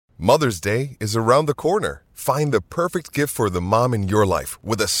Mother's Day is around the corner. Find the perfect gift for the mom in your life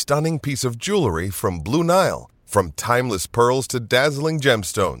with a stunning piece of jewelry from Blue Nile. From timeless pearls to dazzling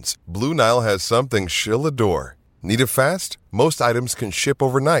gemstones, Blue Nile has something she'll adore. Need it fast? Most items can ship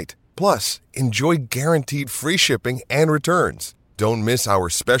overnight. Plus, enjoy guaranteed free shipping and returns. Don't miss our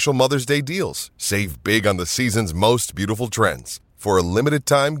special Mother's Day deals. Save big on the season's most beautiful trends. For a limited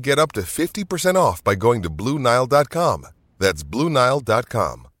time, get up to 50% off by going to BlueNile.com. That's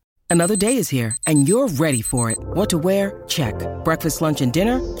BlueNile.com. Another day is here, and you're ready for it. What to wear? Check. Breakfast, lunch, and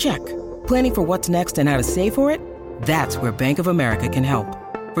dinner? Check. Planning for what's next and how to save for it? That's where Bank of America can help.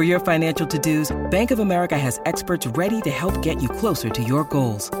 For your financial to-dos, Bank of America has experts ready to help get you closer to your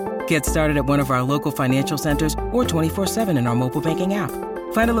goals. Get started at one of our local financial centers or 24/7 in our mobile banking app.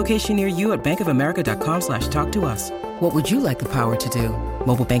 Find a location near you at bankofamerica.com/talktous. What would you like the power to do?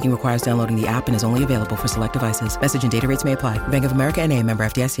 Mobile banking requires downloading the app and is only available for select devices. Message and data rates may apply. Bank of America N.A., member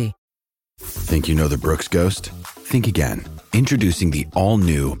FDIC. Think you know the Brooks Ghost? Think again. Introducing the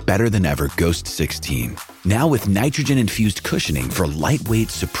all-new, better-than-ever Ghost 16. Now with nitrogen-infused cushioning for lightweight,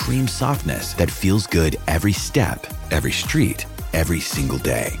 supreme softness that feels good every step, every street, every single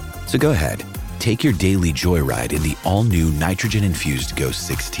day. So go ahead, take your daily joyride in the all-new nitrogen-infused Ghost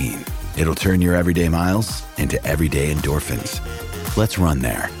 16. It'll turn your everyday miles into everyday endorphins. Let's run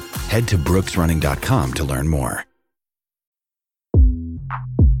there. Head to brooksrunning.com to learn more.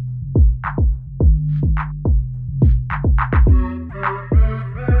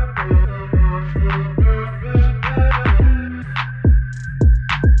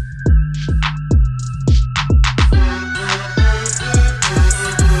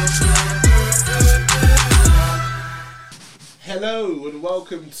 Hello and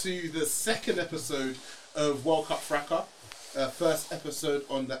welcome to the second episode of World Cup Fracas. First episode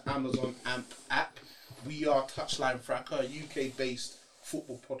on the Amazon AMP app. We are Touchline Fracas, a UK-based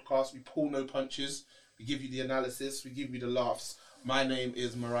football podcast. We pull no punches. We give you the analysis. We give you the laughs. My name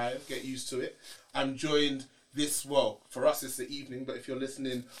is Mariah. Get used to it. I'm joined for us it's the evening, but if you're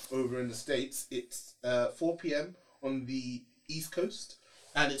listening over in the States, it's 4 p.m. on the East Coast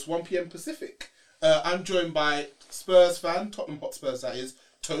and it's 1 p.m. Pacific. I'm joined by Spurs fan, Tottenham Hotspurs that is,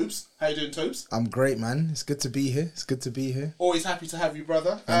 Tobes. How you doing, Tobes? I'm great, man. It's good to be here. Always happy to have you,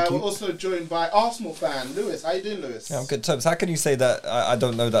 brother. Thank you. We're also joined by Arsenal fan, Lewis. How you doing, Lewis? Yeah, I'm good. Tobes, how can you say that I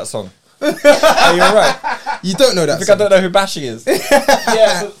don't know that song? Are you alright? You don't know that I song? I don't know who Bashi is.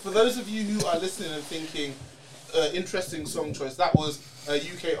 Yeah, for those of you who are listening and thinking, interesting song choice, that was a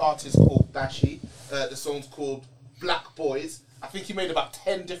UK artist called Bashi. The song's called Black Boys. I think he made about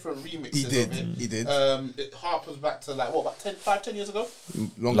 10 different remixes of it. He did. It harpers back to about 10 years ago?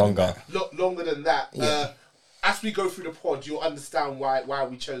 Longer. Longer than that. Yeah. As we go through the pod, you'll understand why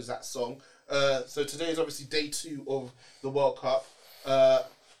we chose that song. So today is obviously day 2 of the World Cup.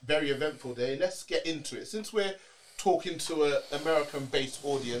 Very eventful day. Let's get into it. Since we're talking to an American-based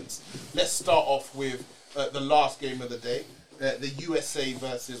audience, let's start off with the last game of the day, the USA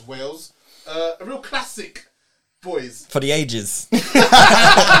versus Wales. A real classic. Boys. For the ages.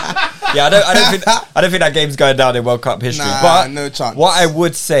 Yeah, I don't think that game's going down in World Cup history. Nah, but no chance. What I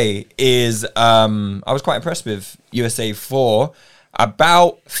would say is I was quite impressed with USA for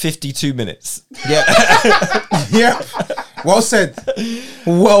about 52 minutes. Yeah. Yeah. Well said.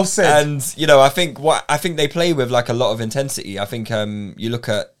 And I think they play with like a lot of intensity. I think you look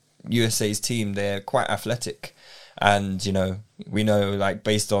at USA's team, they're quite athletic, and we know, like,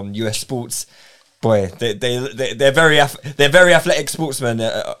 based on US sports, boy, they're very athletic sportsmen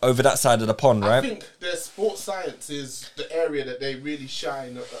over that side of the pond, right? I think their sports science is the area that they really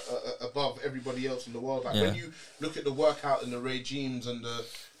shine above everybody else in the world. Like, when you look at the workout and the regimes and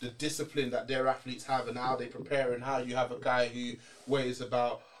the discipline that their athletes have and how they prepare, and how you have a guy who weighs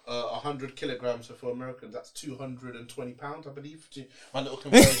about 100 kilograms, so for Americans that's 220 pounds, I believe. My little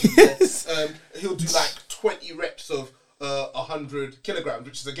conversion. He'll do like 20 reps of 100 kilograms,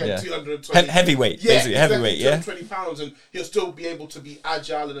 which is again 220. Heavyweight, basically, heavyweight, 220 pounds, and he'll still be able to be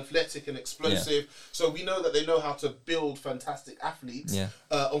agile and athletic and explosive. Yeah. So we know that they know how to build fantastic athletes. Yeah.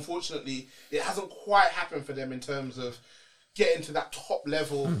 Unfortunately, it hasn't quite happened for them in terms of getting to that top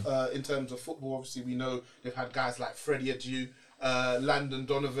level in terms of football. Obviously, we know they've had guys like Freddie Adu, Landon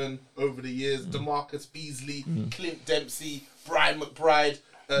Donovan over the years, DeMarcus Beasley, Clint Dempsey, Brian McBride,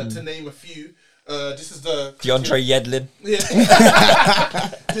 to name a few. This is the DeAndre Yedlin. Yeah.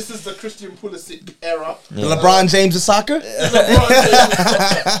 This is the Christian Pulisic era. Yeah. LeBron James of soccer.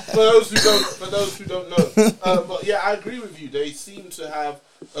 For those who don't know. But yeah, I agree with you. They seem to have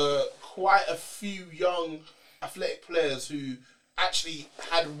quite a few young athletic players who actually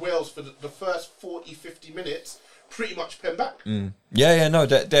had Wales for the first 40, 50 minutes pretty much pen back. Yeah, no,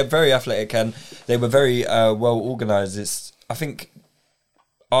 they're very athletic and they were very well organised. I think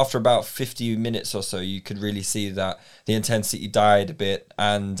after about 50 minutes or so, you could really see that the intensity died a bit,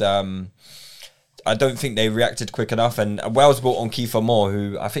 and I don't think they reacted quick enough. And Wales brought on Kiefer Moore,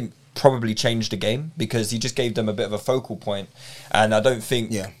 who I think probably changed the game because he just gave them a bit of a focal point, and I don't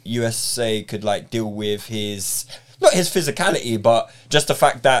think USA could like deal with not his physicality, but just the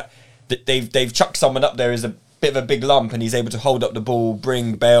fact that they've chucked someone up there is a bit of a big lump, and he's able to hold up the ball,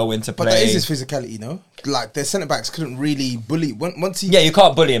 bring Bale into play. But that is his physicality, no? Like their centre backs couldn't really bully once he. Yeah, you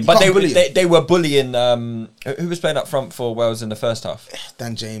can't bully him, but they bully were bullying. Who was playing up front for Wales in the first half?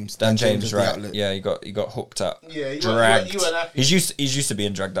 Dan James, right? Yeah, he got hooked up. Yeah, dragged. He weren't happy. He's used to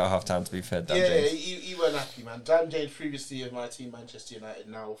being dragged at half time. To be fair, Dan James. He weren't happy, man. Dan James previously of my team, Manchester United,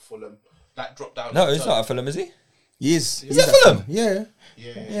 now Fulham. That dropped down. No, he's not at Fulham, is he? He is. Is that Fulham? Yeah.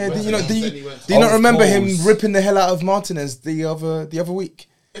 Yeah. Do you not remember him ripping the hell out of Martinez the other week?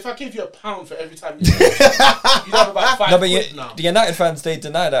 If I give you £1 for every time you you'd have about £5 now. The United fans, they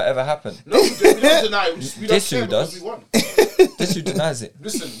deny that ever happened. No, we don't deny it. We don't This care who because does. we won. This who denies it.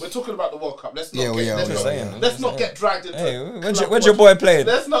 Listen, we're talking about the World Cup. Let's not Let's not get dragged into. Hey, when's your boy playing?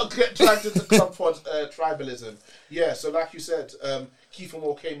 Let's not get dragged into club pod tribalism. Yeah, so like you said, Kiefer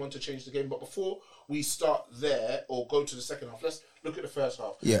Moore came on to change the game. But before we start there or go to the second half, let's look at the first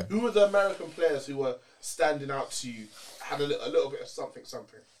half. Yeah. Who were the American players who were standing out to you? Had a little bit of something.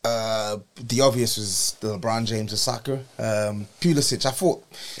 The obvious was the LeBron James of soccer. Pulisic. I thought.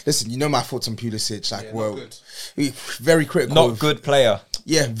 Listen, you know my thoughts on Pulisic. Very critical. Not good player.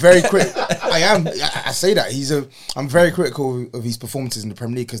 Yeah, very critical. I am. I say that I'm very critical of his performances in the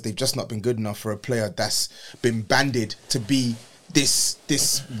Premier League because they've just not been good enough for a player that's been banded to be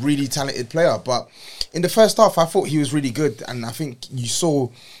this really talented player. But in the first half, I thought he was really good, and I think you saw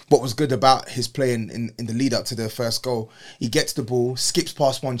what was good about his play in the lead up to the first goal. He gets the ball, skips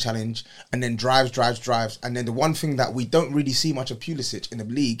past one challenge, and then drives. And then the one thing that we don't really see much of Pulisic in the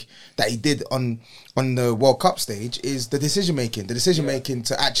league that he did on the World Cup stage is the decision making. The decision making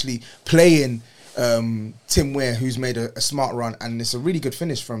to actually play in Tim Weah, who's made a smart run, and it's a really good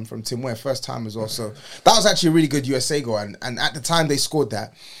finish from Tim Weah, first time as well. So that was actually a really good USA goal, and at the time they scored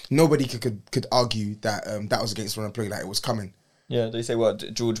that, nobody could argue that that was against run and play, like it was coming. Yeah, they say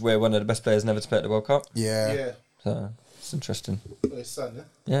George Weah, one of the best players never to play at the World Cup. Yeah. So it's interesting. His son,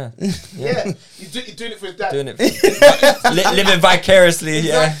 Yeah. Yeah. He's doing it for his dad. Living vicariously.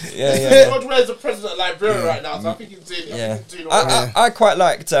 Exactly. Yeah. George Weah is the president of Liberia right now, so I think he's doing it. Yeah. All right. I quite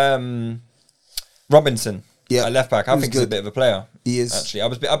liked Robinson. Yeah, at left back. I think he's a bit of a player. He is actually.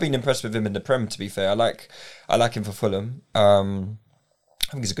 I've been impressed with him in the Prem. To be fair, I like him for Fulham. I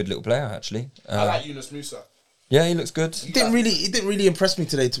think he's a good little player actually. I like Yunus Musa. Yeah, he looks good. He didn't really impress me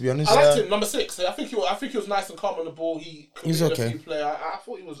today, to be honest. I liked him, number 6. I think he was nice and calm on the ball. He was okay. A few play. I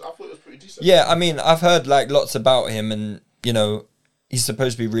thought he was pretty decent. Yeah, I mean, I've heard like lots about him, and you know, he's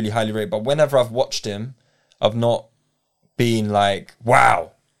supposed to be really highly rated. But whenever I've watched him, I've not been like,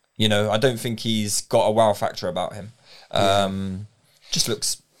 wow. You know, I don't think he's got a wow factor about him. Just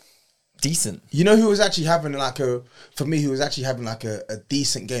looks decent. You know who was actually having a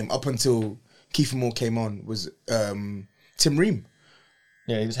decent game up until Kiefer Moore came on was Tim Ream.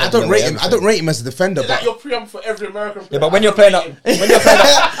 Yeah, he was. I don't rate him as a defender. Is that your preamble for every American player? Yeah, but when you're playing up, no,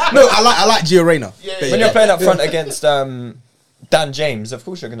 I like Gio Reyna. When you're playing up front against Dan James, of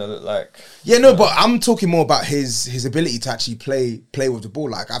course you're gonna look like. Yeah, no, but I'm talking more about his ability to actually play with the ball.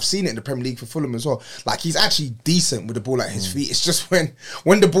 Like I've seen it in the Premier League for Fulham as well. Like he's actually decent with the ball at his feet. It's just when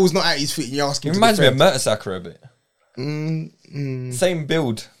the ball's not at his feet and you ask him. He reminds me of Mertesacker a bit. Same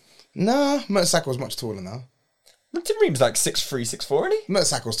build. Nah, Mertesacker was much taller now. Tim Ream's like 6'3", 6'4", isn't he?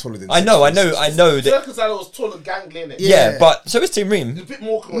 Mertesacker was taller than. I know that. Circus was tall and gangly, innit? Yeah, but so is Tim Ream. A bit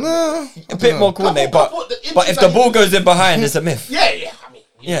more coordinated. A bit more coordinated, but if the ball goes in behind, it's a myth. Yeah. I mean,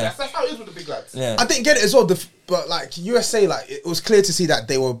 that's how it is with the big lads. Yeah. I didn't get it as well, but like USA, like it was clear to see that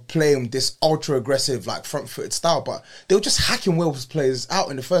they were playing this ultra aggressive, like front-footed style, but they were just hacking Wales players out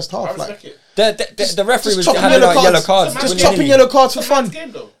in the first half. I respect it. The referee was handing out yellow cards. Just chopping yellow cards for fun.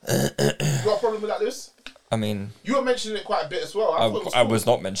 Game, though. You got a problem with that, Lewis? I mean, you were mentioning it quite a bit as well. I was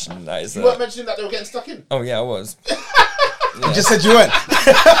not mentioning that. You weren't mentioning that they were getting stuck in. Oh yeah, I was. You just said you weren't.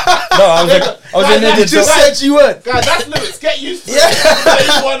 No, I was in You just said you weren't. Guys, that's Lewis. Get used to it.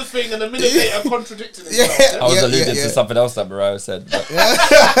 Saying one thing and a minute later contradicting himself. I was alluding to something else that Mariah said. But,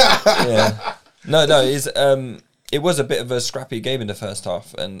 No, it was a bit of a scrappy game in the first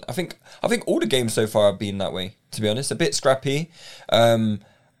half, and I think all the games so far have been that way. To be honest, a bit scrappy. I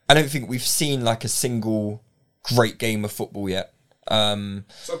don't think we've seen like a single great game of football yet.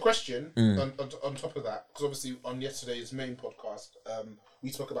 So, question on top of that, because obviously on yesterday's main podcast, we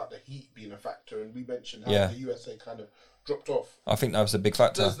spoke about the heat being a factor, and we mentioned how the USA kind of dropped off. I think that was a big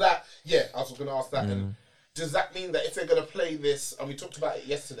factor. Does that? Yeah, I was going to ask that. And does that mean that if they're going to play this, and we talked about it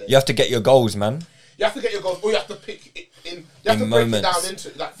yesterday, you have to get your goals, man. You have to get your goals, or you have to pick it in. You have to break it down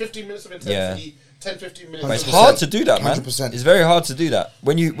into like 15 minutes of intensity, 10, 15 minutes. But it's hard to do that, man. 100%. It's very hard to do that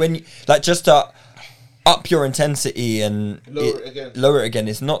when you like just to up your intensity and lower it again.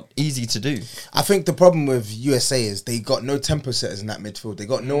 It's not easy to do. I think the problem with USA is they got no tempo setters in that midfield. They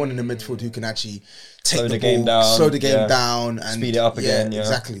got no one in the midfield who can actually take the game down, slow the game down, and speed it up again. Yeah,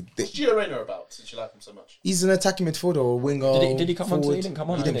 exactly. What's Gio Reyna about, since you like him so much? He's an attacking midfielder or a winger. Did he come on today? He didn't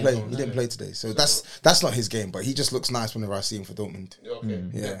come on. He didn't play. He didn't play today. So that's not his game. But he just looks nice whenever I see him for Dortmund. Okay,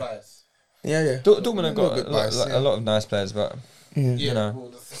 yeah. Bias. Yeah. Dortmund have got a lot of nice players, but you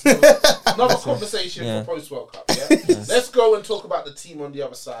know. Another conversation for post-World Cup, yeah? Let's go and talk about the team on the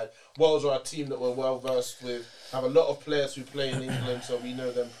other side. Wales are a team that we're well-versed with, have a lot of players who play in England, so we know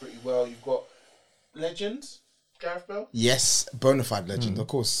them pretty well. You've got legends, Gareth Bale? Yes, bona fide legend, of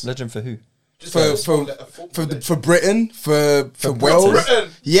course. Legend for who? For Britain, for Wales.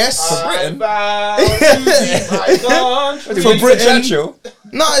 Britain. Yes. For Britain. For Britain.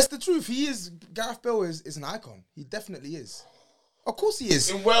 No, it's the truth. He is. Gareth Bale is an icon. He definitely is. Of course he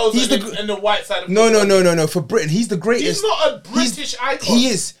is. In Wales, he's in the white side of No. For Britain, he's the greatest. He's not a British icon. He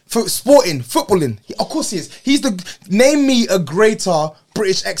is. For footballing. Of course he is. He's the. Name me a greater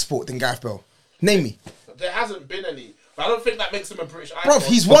British export than Gareth Bale. Name me. There hasn't been any. But I don't think that makes him a British icon. Bruv,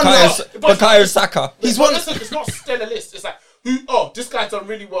 he's one. Bukayo Saka. He's one. Listen, it's not stellar list. It's like this guy's done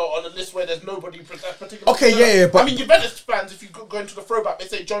really well on a list where there's nobody particular. Okay, yeah, but I mean, Juventus fans, if you go into the throwback, they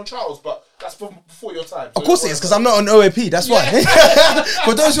say John Charles, but that's before your time. So of course it is, because I'm not on OAP. That's why.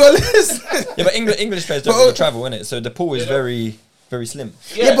 For those who are listening. Yeah, but English players don't really travel, innit? So the pool is very, very slim.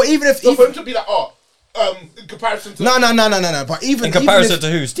 Yeah, but even if for him to be like, in comparison to no. But even in comparison to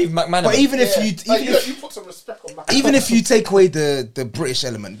who? Steve McManaman. But even if you put some respect on McManaman. Even if you take away the British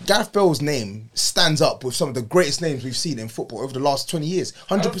element, Gareth Bale's name stands up with some of the greatest names we've seen in football over the last 20 years.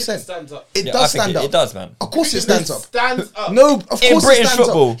 100%. It stands up. It does stand up. It does, man. Of course it stands up. Stands up. No, of course in British it stands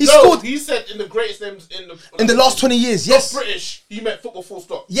football. up. He scored. He said in the greatest names in the last 20 years. Yes. Not British. He meant football. Full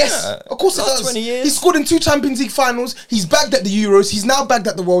stop. Yes. Of course it does. 20 years. He scored in 2 Champions League finals. He's bagged at the Euros. He's now bagged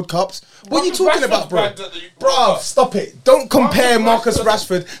at the World Cups. What are you talking about, bro? Bro, stop it. Don't compare Marcus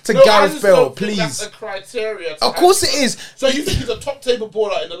Rashford to Gareth Bale, please. That's a criteria. Of course it is. So you think he's a top table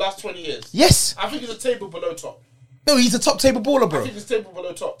baller in the last 20 years? Yes. I think he's a table below top. No, he's a top table baller, bro. I think he's table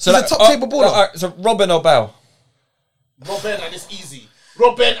below top. So he's a top table baller. So Robin or Bale? Robin, and it's easy.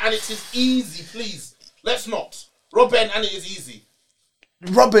 Robin, and it is easy, please. Let's not. Robin, and it is easy.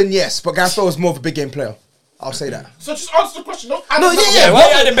 Robin, yes, but Gareth Bale is more of a big game player. I'll say that. So just answer the question. Why are you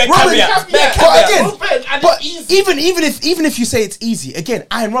adding big caveat? But even if you say it's easy, again,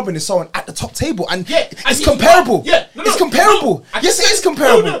 Iron Robin is someone at the top table, and it's comparable. It's comparable. Yes, it is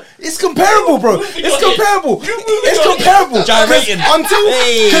comparable. It's comparable, bro. It's comparable. It's comparable.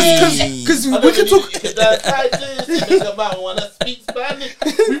 Because we can talk.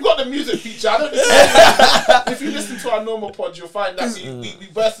 We've got the music feature. I don't know if you listen to our normal pod, you'll find that we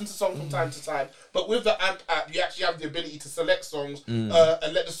burst into songs from time to time. But with the AMP app, you actually have the ability to select songs and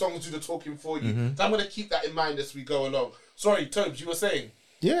let the songs do the talking for you. So I'm going to keep that in mind as we go along. Sorry, Tobes, you were saying?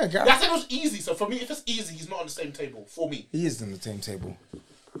 Yeah, I said it was easy. So for me, if it's easy, he's not on the same table. For me. He is on the same table.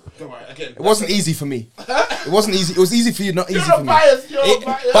 Don't worry, again. It wasn't easy for me. It wasn't easy. It was easy for you, not easy for me. You're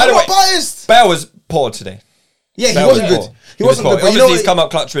biased. By the way, biased. Bale was poor today. Yeah, he wasn't good. He wasn't good. Obviously, he's come up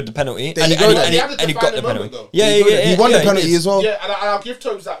clutch with the penalty, and he got the penalty. He won the penalty as well. Yeah, and I'll give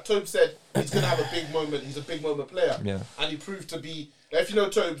Tobes that. Tobes said he's going to have a big moment. He's a big moment player. Yeah. And he proved to be. If you know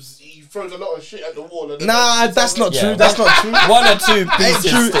Tobes, he throws a lot of shit at the wall. Nah, that's not true. That's not true. 1 or 2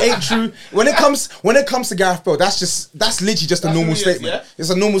 pieces. Ain't true. When it comes to Gareth Bale, that's literally just a normal statement. It's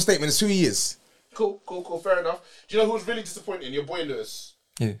a normal statement. It's who he is. Cool. Fair enough. Do you know who was really disappointing? Your boy Lewis.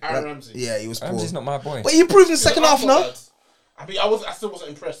 Who? Aaron Ramsey. Yeah, he was poor. Ramsey's not my boy. But he improved in the second half, no? I mean, I still wasn't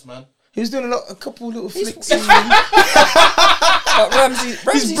impressed, man. He was doing a couple little flicks. Ramsey's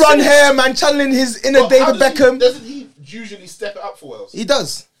his blonde hair, man, channeling his inner David Beckham. Doesn't he usually step it up for Wales? He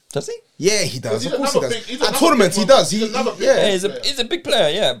does. Does he? Yeah, he does. Of course he does. At tournaments, he does. He's a big player,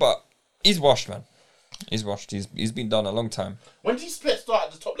 yeah, but he's washed, man. He's washed. He's been done a long time. When did he start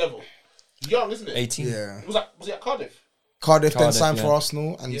at the top level? Young, isn't it? 18. Yeah. Was he at Cardiff? Cardiff then signed for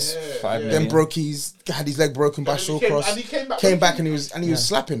Arsenal and then had his leg broken by Shawcross. And he came back and he was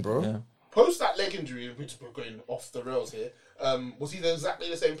slapping, bro. Yeah. Post that leg injury, which we're going off the rails here, was he exactly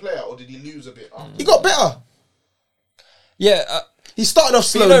the same player or did he lose a bit? He got better. Yeah. He started off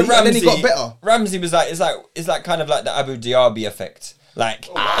slowly, and then he got better. Ramsey was like, it's like kind of like the Abu Dhabi effect. Like,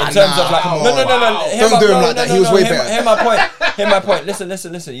 in terms of like, come no. on. Don't do him like that. He was way better. Hear my point.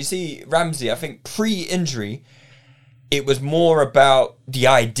 Listen. You see, Ramsey, I think pre-injury, it was more about the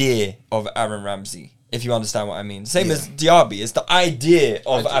idea of Aaron Ramsey, if you understand what I mean. Same as Diaby. It's the idea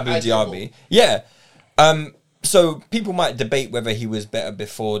of Abu Dhabi. Yeah. So people might debate whether he was better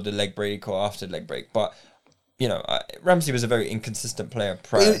before the leg break or after the leg break, but you know, Ramsey was a very inconsistent player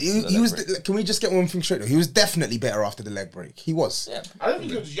prior. He was. Can we just get one thing straight though? He was definitely better after the leg break. He was. Yeah. I don't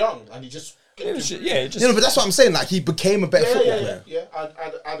think he was young, and he just. But that's what I'm saying. Like, he became a better football player. Yeah,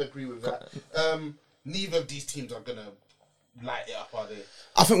 I'd agree with that. Neither of these teams are gonna light it up, are they?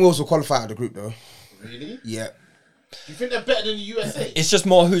 I think Wales will qualify out of the group though. Really? Yeah. Do you think they're better than the USA? It's just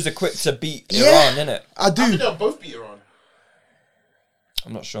more who's equipped to beat Iran, innit? I do. I think they'll both beat Iran.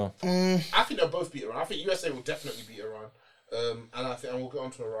 I'm not sure. I think they'll both beat Iran. I think USA will definitely beat Iran, and we'll get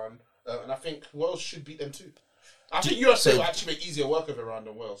on to Iran, and I think Wales should beat them too. I think USA will actually make easier work of Iran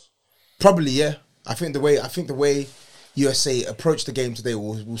than Wales. Probably, yeah. I think the way USA approach the game today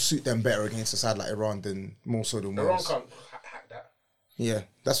will suit them better against a side like Iran than more so than Wales. Iran can't hack that. Yeah,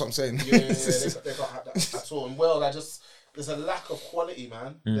 that's what I'm saying. Yeah, they can't hack that at all. And there's a lack of quality,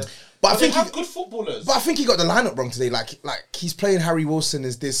 man. But I think they have good footballers. But I think he got the lineup wrong today. Like he's playing Harry Wilson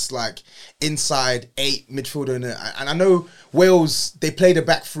as this like inside 8 midfielder, and I know Wales, they played a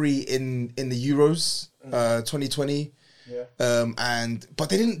back three in the Euros 2020. Yeah. But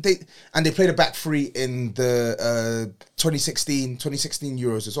they played a back three in the 2016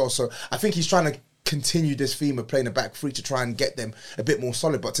 Euros as well. So I think he's trying to continue this theme of playing a back three to try and get them a bit more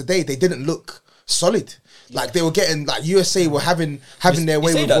solid. But today they didn't look solid. Like, they were getting, like, USA were having their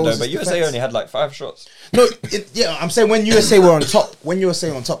way with that though, but USA only had like 5 shots. No, I'm saying when USA were on top, Wales,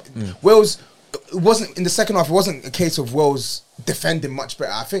 it wasn't in the second half. It wasn't a case of Wales defending much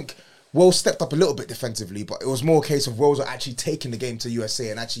better. I think Wales stepped up a little bit defensively, but it was more a case of Wales are actually taking the game to USA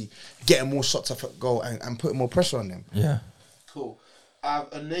and actually getting more shots off at goal and putting more pressure on them. Yeah. Cool. I've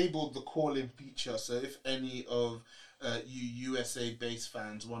enabled the call-in feature, so if any of you USA-based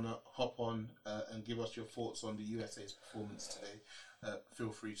fans want to hop on and give us your thoughts on the USA's performance today,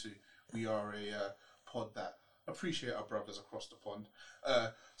 feel free to. We are a pod that appreciate our brothers across the pond.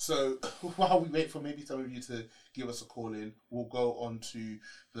 So while we wait for maybe some of you to give us a call in, we'll go on to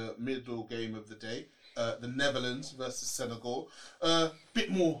the middle game of the day. The Netherlands versus Senegal. Bit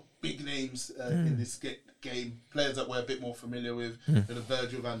more big names in this game. Players that we're a bit more familiar with. The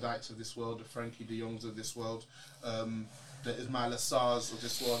Virgil van Dijks of this world, the Frankie de Jongs of this world, the Ismail Assars of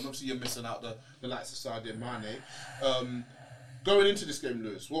this world. And obviously you're missing out the likes of Sadio Mane. Going into this game,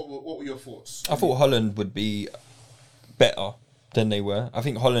 Lewis, what were your thoughts? I thought Holland would be better than they were. I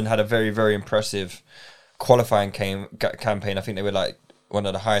think Holland had a very, very impressive qualifying campaign. I think they were like one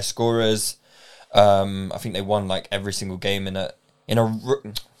of the highest scorers. I think they won like every single game in a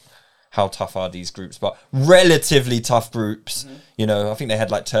how tough are these groups? But relatively tough groups. You know, I think they had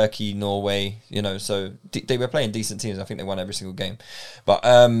like Turkey, Norway. You know, so they were playing decent teams. I think they won every single game. But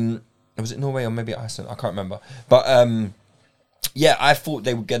was it Norway or maybe Iceland? I can't remember. But yeah, I thought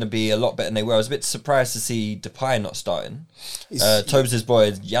they were going to be a lot better than they were. I was a bit surprised to see Depay not starting. Tobes'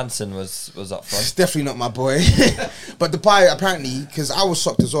 boy Janssen was up front. It's definitely not my boy. But Depay, apparently, because I was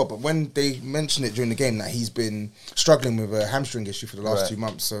shocked as well, but when they mentioned it during the game that he's been struggling with a hamstring issue for the last 2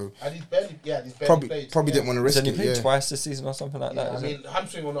 months, so... And he's barely played. Probably didn't want to risk it. He played twice this season or something like that. I mean,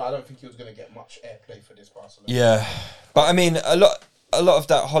 hamstring or not, I don't think he was going to get much airplay for this Barcelona. Yeah. But I mean, a lot of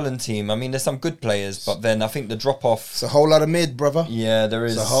that Holland team, I mean, there's some good players, but then I think the drop-off... It's a whole lot of mid, brother. Yeah, there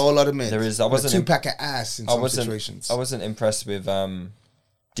is. It's a whole lot of mid. There is. I wasn't... A two-pack of ass in some situations. I wasn't impressed with De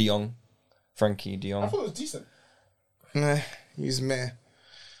Jong. Frankie de Jong. I thought it was decent. Nah, he was meh.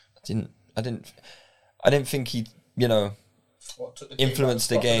 I didn't think he, you know... influenced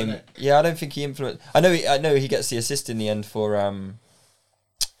the game. Yeah, I don't think he influenced... I know he gets the assist in the end for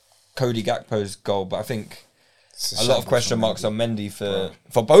Cody Gakpo's goal, but I think... A lot of question marks on Mendy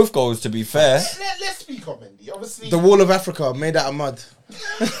for both goals, to be fair. Let's speak on Mendy. Obviously, the Wall of Africa made out of mud.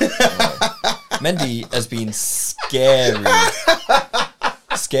 Mendy has been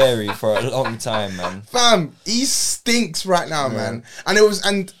scary for a long time, man. Fam, he stinks right now, man.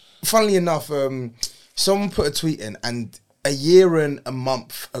 And funnily enough, someone put a tweet in, and a year and a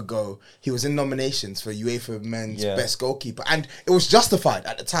month ago, he was in nominations for UEFA Men's Best Goalkeeper. And it was justified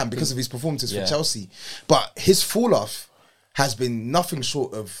at the time because of his performances for Chelsea. But his fall-off has been nothing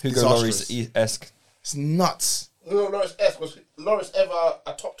short of Hugo Lloris-esque. It's nuts. Hugo Lloris-esque. Was Lloris ever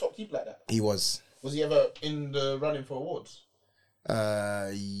a top keeper like that? He was. Was he ever in the running for awards?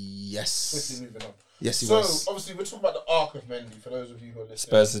 Yes. Swiftly moving on. Yes, he So was. obviously we're talking about the arc of Mendy. For those of you who are listening,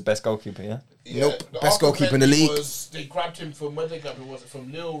 Spurs' best goalkeeper, yeah? Nope, the best arc of goalkeeper in the Mendy league. They grabbed him from where they grabbed him. Was it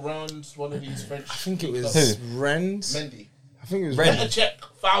from Lille, Rennes, one of these French? I think it was clubs? Rennes. Mendy. I think it was Rennes. A check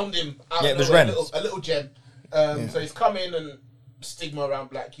found him. Out Yeah, it of was nowhere, Rennes. a little gem. So he's come in, and stigma around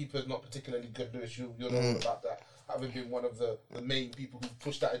black keepers not particularly good. Lewis, you'll know all about that. Having been one of the main people who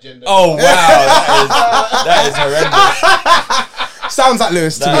pushed that agenda. Oh, wow. That is horrendous. Sounds like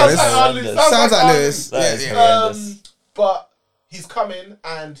Lewis, to be That is honest. horrendous. Sounds like Lewis. That is Yeah. horrendous. But he's come in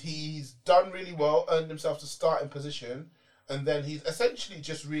and he's done really well, earned himself to starting position, and then he's essentially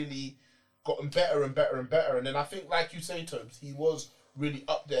just really gotten better and better and better. And then I think, like you say, Tobes, he was really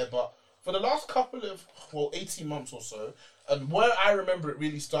up there. But for the last couple of 18 months or so, and where I remember it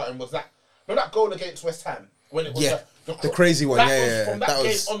really starting was that goal against West Ham when it was the crazy one. From that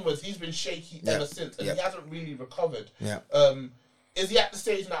game onwards, he's been shaky ever since, and he hasn't really recovered. Yeah. Is he at the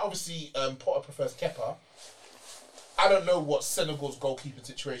stage now? Obviously, Potter prefers Kepa. I don't know what Senegal's goalkeeper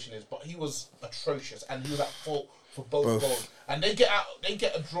situation is, but he was atrocious, and he was at fault for both goals. And they get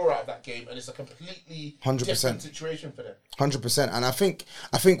a draw out of that game, and it's a completely 100%. different situation for them. 100%. And I think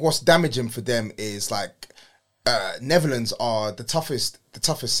what's damaging for them is like Netherlands are the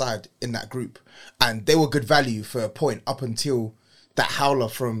toughest side in that group, and they were good value for a point up until that howler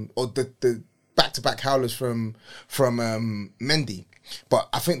the back-to-back howlers from Mendy. But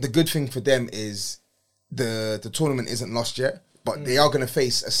I think the good thing for them is the tournament isn't lost yet, but they are going to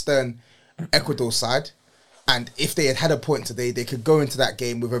face a stern Ecuador side, and if they had a point today, they could go into that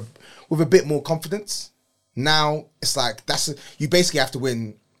game with a bit more confidence. Now it's like you basically have to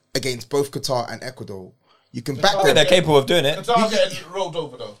win against both Qatar and Ecuador. You can back them. They're capable of doing it. Qatar getting rolled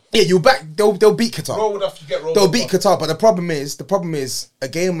over though. Yeah, you'll back. They'll beat Qatar. Rolled off, you get rolled They'll over. beat Qatar, but the problem is a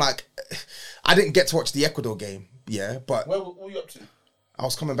game like I didn't get to watch the Ecuador game. Yeah, but What were you up to? I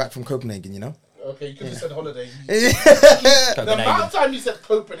was coming back from Copenhagen. You know. Okay, you could have said holiday. Bruv, The amount of time you said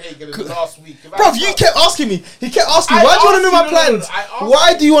Copenhagen in the last week. you kept asking me. He kept asking me. I Why do you want to know my asked you, plans? I asked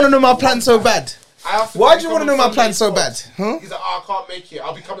Why do you want to know my plans so bad? I asked him Why if do you he want to come know on my plans so Sunday bad? sports. Huh? He's like, I can't make it.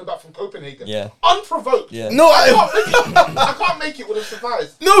 I'll be coming back from Copenhagen. Yeah. Unprovoked. Yeah. No, I can't make it with a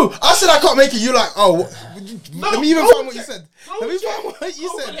surprise. No, I said I can't make it. You like, let me even find what you said. Let me check. find what you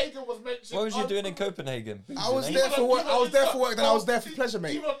said. Copenhagen was mentioned. What was you doing in Copenhagen? I was Mate? there for work. I was there for work. Then I was there for pleasure,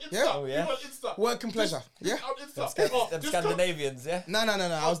 mate. Even on Insta. Yeah, Oh, yeah? Even on Insta. work and pleasure. Yeah. On Insta. Them Scandinavians, yeah? No.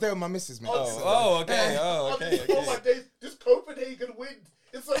 I was there with my missus, mate. Okay. Oh my days, this Copenhagen wind.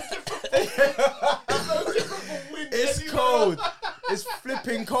 It's so different. It's so different from wind. It's anywhere. cold. It's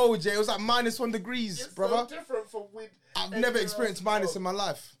flipping cold, yeah. It was like -1 degrees, It's brother. so different from wind. I've never anywhere experienced else. minus in my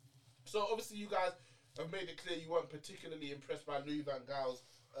life. So obviously you guys have made it clear you weren't particularly impressed by Louis van Gaal's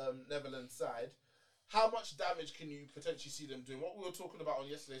Netherlands side. How much damage can you potentially see them doing? What we were talking about on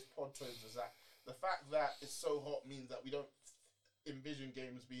yesterday's pod tones is that the fact that it's so hot means that we don't envision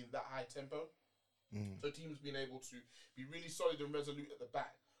games being that high tempo. So teams being able to be really solid and resolute at the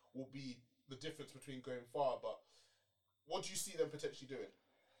back will be the difference between going far. But what do you see them potentially doing?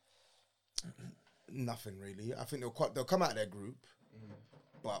 Nothing really. I think they'll come out of their group,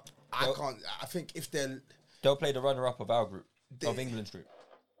 but I can't. I think if They'll play the runner-up of our group, of England's group.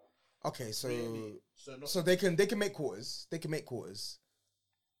 okay, so So so they can make quarters. They can make quarters.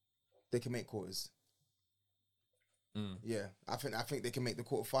 Yeah, I think they can make the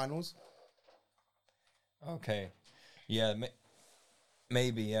quarterfinals. Okay. Yeah,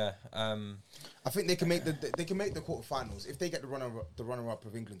 maybe, yeah. I think they can make the quarterfinals if they get the runner up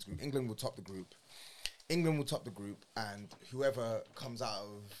of England's group. England will top the group. And whoever comes out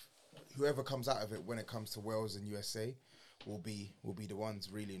of it when it comes to Wales and USA will be the ones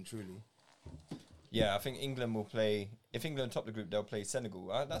really and truly. Yeah, I think England will play... If England top the group, they'll play Senegal.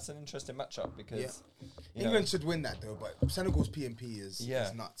 That's an interesting matchup because... England should win that though, but Senegal's PMP is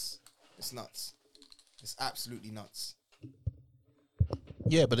nuts. It's nuts. It's absolutely nuts.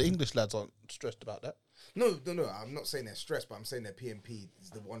 yeah, but the English lads aren't stressed about that. No. I'm not saying they're stressed, but I'm saying their PMP is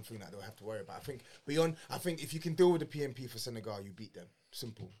the one thing that they'll have to worry about. I think if you can deal with the PMP for Senegal, you beat them.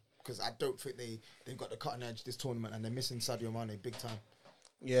 Simple. Because I don't think they've got the cutting edge this tournament, and they're missing Sadio Mane big time.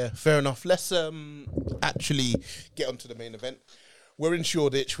 Yeah, fair enough. Let's actually get onto the main event. We're in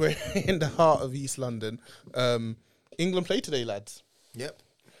Shoreditch. We're in the heart of East London. England play today, lads. Yep.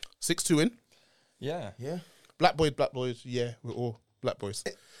 6-2 win. Yeah. Yeah. Black boys. Yeah, we're all black boys.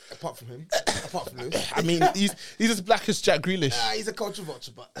 Apart from him. Apart from Lewis. I mean, he's as black as Jack Grealish. He's a culture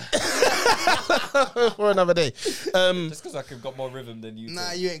vulture, but... For another day. Just because I've got more rhythm than you.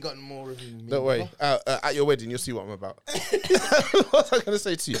 Nah, you ain't got more rhythm than me. Don't worry. At your wedding, you'll see what I'm about. What was I going to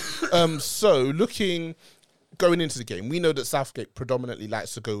say to you? So, looking going into the game, we know that Southgate predominantly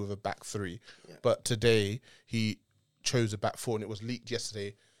likes to go with a back three, but today he chose a back four, and it was leaked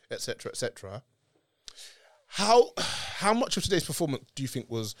yesterday, etc., etc. How much of today's performance do you think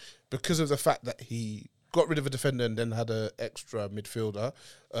was because of the fact that he got rid of a defender and then had an extra midfielder?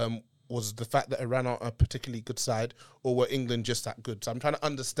 Was the fact that Iran aren't a particularly good side, or were England just that good? So I'm trying to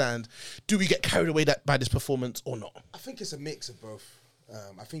understand, do we get carried away by this performance or not? I think it's a mix of both.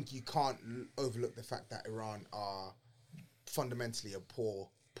 I think you can't overlook the fact that Iran are fundamentally a poor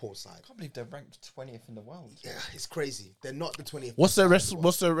side. I can't believe they're ranked 20th in the world. Yeah, it's crazy. They're not the 20th. What's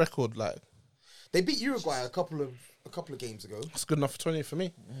their record like? They beat Uruguay a couple of games ago. That's good enough for 20th for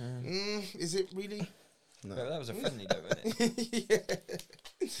me. Is it really? No, that was a friendly though, wasn't it?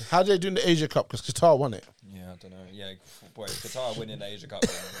 How did they do in the Asia Cup? Because Qatar won it. Yeah, I don't know. Yeah, boy, Qatar winning the Asia Cup.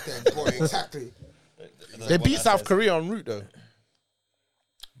 Boy, exactly. They beat South Korea en route though.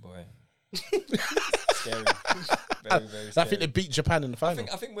 Boy, scary. Very, very scary. I think they beat Japan in the final.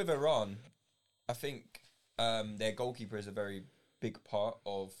 I think with Iran, I think their goalkeeper is a very big part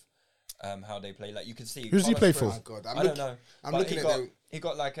of how they play. Like you can see, who's he play for? Oh my God, I don't know. I'm looking at them. He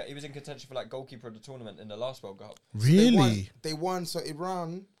got like he was in contention for like goalkeeper of the tournament in the last World Cup. Really? They won. So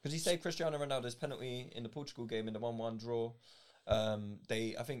Iran, because he saved Cristiano Ronaldo's penalty in the Portugal game in the 1-1 draw.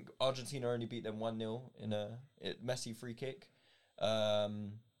 I think Argentina only beat them 1-0 in a Messi free kick. I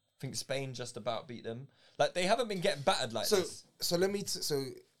think Spain just about beat them. Like they haven't been getting battered like this. So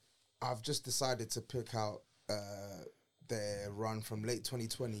I've just decided to pick out their run from late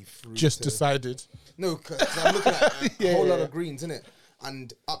 2020 through. Decided. No, because I'm looking at a whole lot of greens, innit?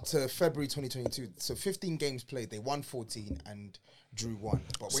 And up to February 2022, so 15 games played, they won 14 and drew 1.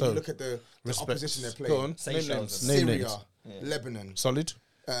 But when you look at the opposition they're playing, go on. Syria, Lebanon, solid.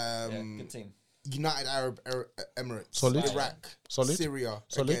 Good team. United Arab Emirates, Solid. Iraq, Solid. Syria,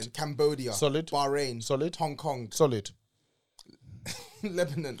 Solid. again, Cambodia, Solid. Bahrain, Solid. Hong Kong, Solid.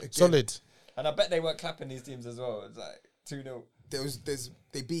 Lebanon, again. Solid. And I bet they weren't clapping these teams as well. It's like 2-0.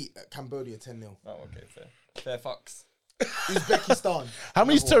 They beat Cambodia 10-0. Oh, okay, fair fucks. Uzbekistan. How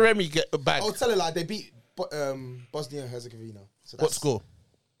many Taremi get back? I'll tell you, like, they beat Bosnia and Herzegovina. So What score?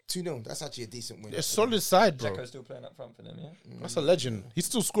 2-0. That's actually a decent win. It's a solid side, bro. Jacko's still playing up front for them, yeah? That's a legend. He's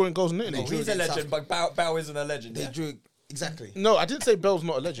still scoring goals, isn't he? He's a legend, but Bow isn't a legend. They drew exactly. No, I didn't say Bell's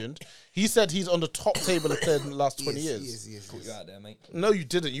not a legend. He said he's on the top table of players in the last 20 years. He is. Caught you out there, mate. No, you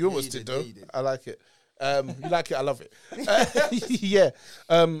didn't. You almost did, though. Yeah, you did. I like it. You like it, I love it. Yeah.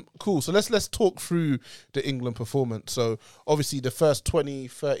 Cool. So let's talk through the England performance. So obviously the first 20,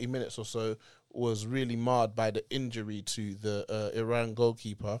 30 minutes or so was really marred by the injury to the Iran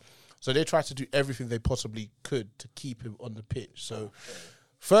goalkeeper. So they tried to do everything they possibly could to keep him on the pitch. So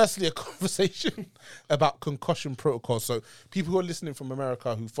firstly, a conversation about concussion protocols. So people who are listening from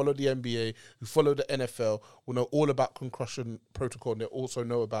America who follow the NBA, who follow the NFL, will know all about concussion protocol. And they also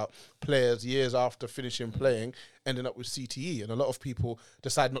know about players years after finishing playing, ending up with CTE. And a lot of people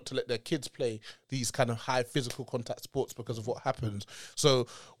decide not to let their kids play these kind of high physical contact sports because of what happens. So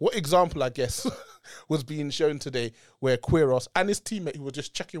what example, I guess, was being shown today where Quiros and his teammate who were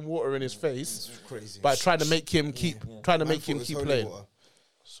just chucking water in his face crazy. by trying to make him keep playing. Water.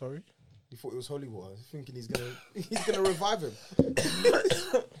 Sorry? He thought it was holy water. Thinking he's gonna revive him.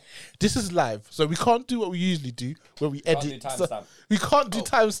 This is live, so we can't do what we usually do where we edit. do timestamp. We can't do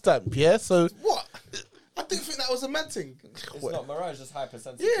timestamp, yeah? So What? I didn't think that was a mad thing. It's not. Mirage just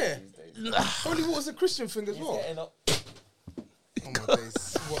hypersensitive Yeah. these days. Holy water's a Christian thing as He's well. getting up. Oh my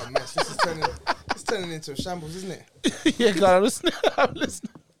days! What a mess! This is turning into a shambles, isn't it? yeah, God, I'm listening. I'm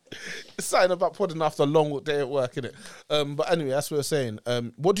listening. It's something about putting after a long day at work, innit? But anyway, that's what we're saying.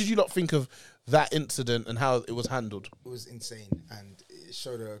 What did you not think of that incident and how it was handled? It was insane, and it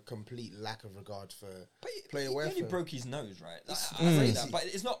showed a complete lack of regard for player He welfare. only broke his nose, right? I say that, but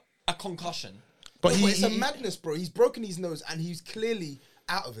it's not a concussion. But It's a madness, bro. He's broken his nose, and he's clearly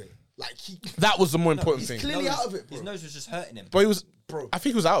out of it. Like that was the more important he's thing. clearly out of it, bro. His nose was just hurting him. But he was, Bro. I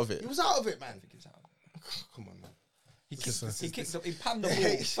think he was out of it. He was out of it, man. He was out. Come on, man. He kicked up. He panned the ball.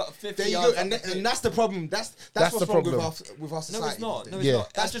 Hey, 50 there you yards go, and that's the problem. That's what's the wrong problem. with our society. No, it's not. No, these it's Yeah.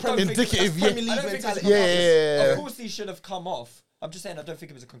 not. That's I just Premier- don't think indicative, it's- yeah. Premier League I don't think it's a mentality. concussion. Yeah. Of course, these should have come off. I'm just saying, I don't think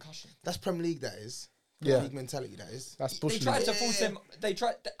it was a concussion. That's Premier League. That is. Yeah. Premier League mentality. That is. That's They bullshit. tried to force him. They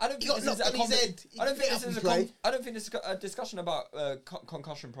tried. I don't He think got this is a knocked on his head. He I don't think get this up is and a. play. I don't think this is a discussion about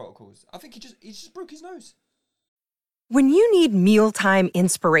concussion protocols. I think he just broke his nose. When you need mealtime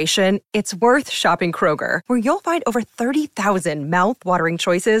inspiration, it's worth shopping Kroger, where you'll find over 30,000 mouth-watering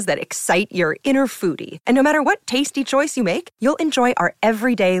choices that excite your inner foodie. And no matter what tasty choice you make, you'll enjoy our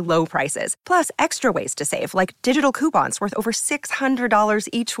everyday low prices, plus extra ways to save, like digital coupons worth over $600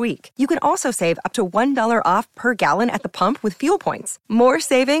 each week. You can also save up to $1 off per gallon at the pump with fuel points. More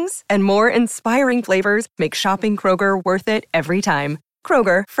savings and more inspiring flavors make shopping Kroger worth it every time.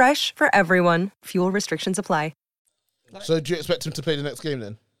 Kroger, fresh for everyone. Fuel restrictions apply. So do you expect him to play the next game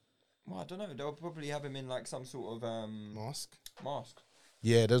then? Well, I don't know. They'll probably have him in like some sort of Mask.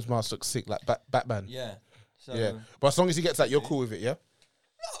 Yeah, those masks look sick, like Batman. Yeah. So Yeah, but as long as he gets that, you're cool with it, yeah?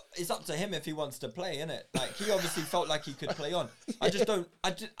 no, it's up to him if he wants to play, innit? Like he obviously felt like he could play on. I just don't.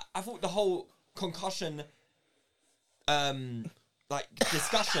 I thought the whole concussion,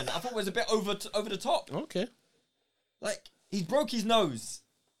 discussion, I thought was a bit over the top. Okay. Like he broke his nose.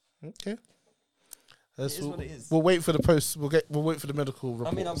 Okay. It is what it is. We'll wait for the post. We'll wait for the medical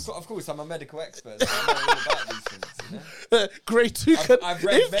report. I mean, of course, I'm a medical expert. So I know all about these things. You know? Grade 2. I've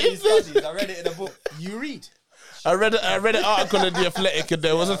read many studies. I read it in a book. You read. I read an article in the Athletic, and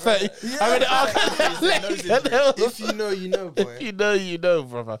there was a 30. I read an article in the Athletic, and there was If you know, you know, boy. If you know,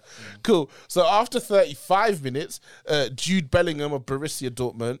 brother. Cool. So after 35 minutes, Jude Bellingham of Borussia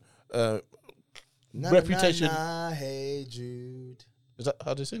Dortmund, reputation. Hey Jude. Is that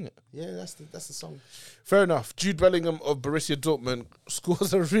how they sing it? Yeah, that's the song. Fair enough. Jude Bellingham of Borussia Dortmund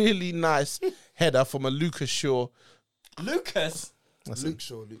scores a really nice header from a Lucas Shaw. Lucas. Luke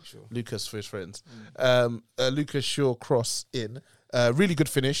Shaw. Lucas for his friends. Lucas Shaw cross in. Really good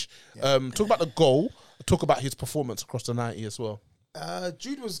finish. Talk about the goal. Talk about his performance across the 90 as well.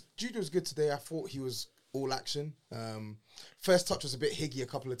 Jude was good today. I thought he was all action. First touch was a bit higgy a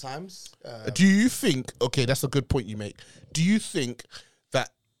couple of times. Do you think? Okay, that's a good point you make. Do you think that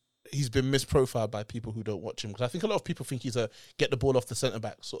he's been misprofiled by people who don't watch him? Because I think a lot of people think he's a get the ball off the centre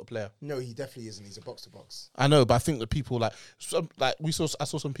back sort of player. No, he definitely isn't. He's a box to box. I know, but I think that people I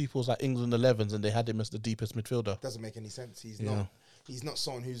saw some people's like England 11s and they had him as the deepest midfielder. Doesn't make any sense. He's not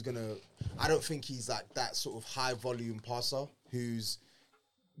someone who's gonna. I don't think he's like that sort of high volume passer who's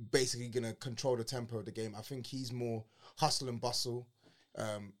basically gonna control the tempo of the game. I think he's more hustle and bustle.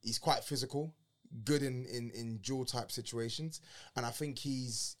 He's quite physical, good in dual type situations, and I think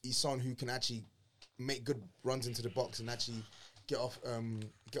he's someone who can actually make good runs into the box and actually get off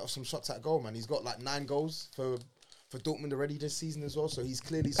some shots at goal. Man, he's got like 9 goals for Dortmund already this season as well. So he's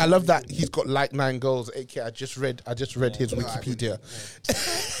clearly. I love that he's got like 9 goals. AK, I just read his Wikipedia.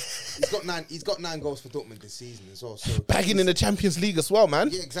 He's got 9 goals for Dortmund this season as well. So bagging in the Champions League as well, man.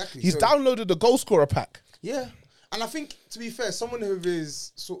 Yeah, exactly. He's downloaded the goal scorer pack. Yeah, and I think to be fair, someone who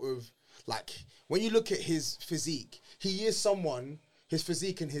is sort of like when you look at his physique, he is someone. His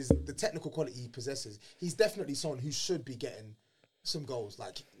physique and the technical quality he possesses, he's definitely someone who should be getting some goals.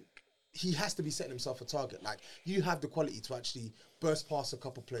 Like he has to be setting himself a target. Like you have the quality to actually burst past a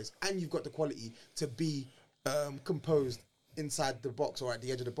couple players, and you've got the quality to be composed inside the box or at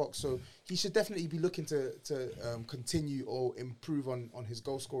the edge of the box. So he should definitely be looking to continue or improve on his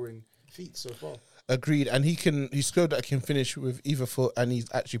goal scoring feat so far. Agreed, and he showed that he can finish with either foot, and he's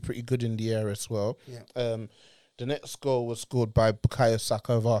actually pretty good in the air as well. Yeah. The next goal was scored by Bukayo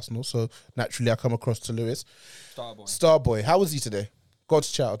Saka of Arsenal, so naturally I come across to Lewis. Starboy. How was he today?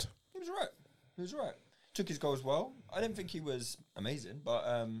 God's child. He was right. Took his goals well. I didn't think he was amazing,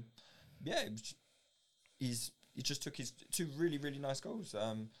 but he just took his 2 really, really nice goals.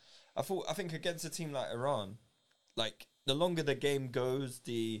 I think against a team like Iran, like the longer the game goes,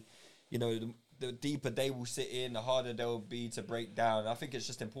 the deeper they will sit in, the harder they'll be to break down. I think it's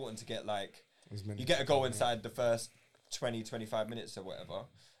just important to get you get a goal inside the first 20, 25 minutes or whatever,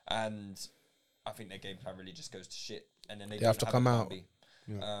 and I think their game plan really just goes to shit, and then they have to come out.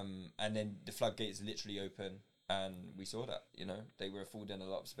 Yeah. And then the floodgates literally open, and we saw that. They were affording a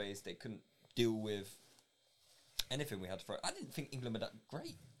lot of space. They couldn't deal with anything we had to throw. I didn't think England were that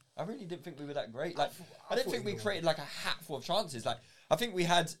great. I really didn't think we were that great. I didn't think we created a hatful of chances. I think we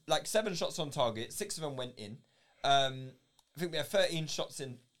had 7 shots on target. 6 of them went in. I think we had 13 shots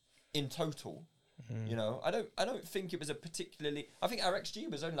in total. Mm-hmm. I don't think it was a particularly. I think our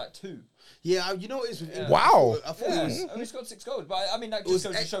XG was only 2. Yeah, you know what it is with England. Wow. I thought it was. We scored 6 goals, but I mean that just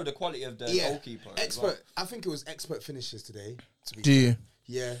goes to show the quality of the goalkeeper. Expert. I think it was expert finishes today. Do you?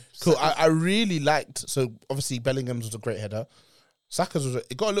 Yeah. Cool. I really liked. So obviously Bellingham's was a great header. Saka's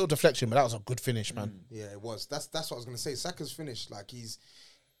it got a little deflection, but that was a good finish, man. Yeah, it was. That's what I was gonna say. Saka's finish,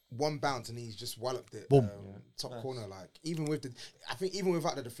 one bounce and he's just walloped it. Boom. Top corner. Like even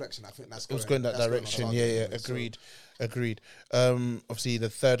without the deflection, I think it was going that direction. Agreed. Obviously, the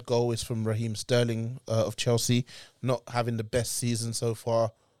third goal is from Raheem Sterling of Chelsea, not having the best season so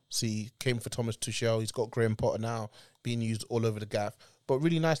far. See, came for Thomas Tuchel. He's got Graham Potter now, being used all over the gaff. But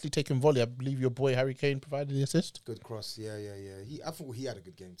really nicely taken volley. I believe your boy Harry Kane provided the assist. Good cross. Yeah. I thought he had a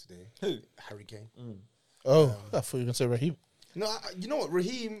good game today. Who? Harry Kane. Oh, I thought you were going to say Raheem. No, you know what?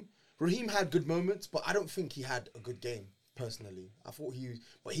 Raheem had good moments, but I don't think he had a good game personally.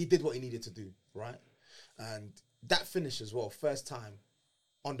 But he did what he needed to do, right? And that finish as well, first time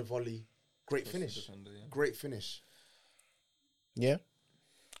on the volley, great finish. Defender, yeah. Great finish. Yeah,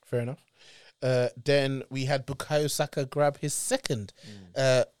 fair enough. Then we had Bukayo Saka grab his second.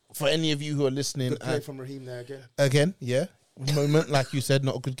 For any of you who are listening, Good play from Raheem there again. Again, yeah. Moment, like you said,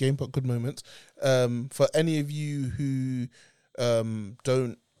 not a good game, but good moments. For any of you who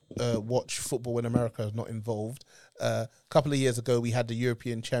don't watch football when America is not involved, a couple of years ago we had the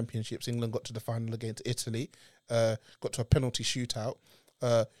European Championships. England got to the final against Italy, got to a penalty shootout.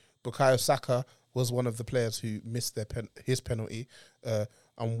 Bukayo Saka was one of the players who missed his penalty,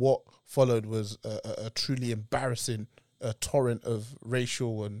 and what followed was a truly embarrassing torrent of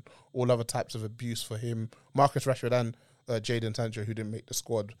racial and all other types of abuse for him, Marcus Rashford and Jadon Sancho, who didn't make the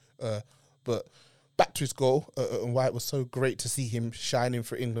squad. But back to his goal, and why it was so great to see him shining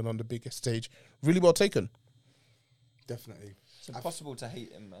for England on the biggest stage. Really well taken. Definitely. It's impossible to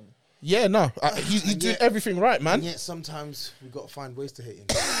hate him, man. Yeah, no. He's doing everything right, man. And yet sometimes we got to find ways to hate him.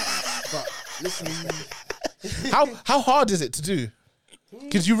 But listen, how hard is it to do?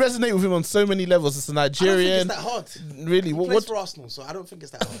 Because you resonate with him on so many levels. It's a Nigerian. I don't think it's that hard. Really? He What? plays for Arsenal, so I don't think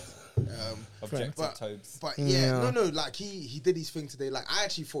it's that hard. Objective Tobes. But yeah, no, like he did his thing today. Like I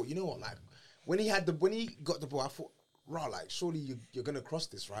actually thought, you know what, like when he got the ball, I thought, right, like surely you're gonna cross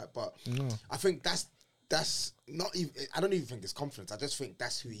this, right? But I think that's not even. I don't even think it's confidence. I just think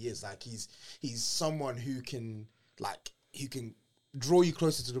that's who he is. Like he's someone who can draw you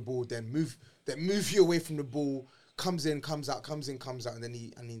closer to the ball, then move you away from the ball. Comes in, comes out, and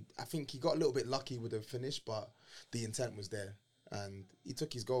then I think he got a little bit lucky with the finish, but the intent was there, and he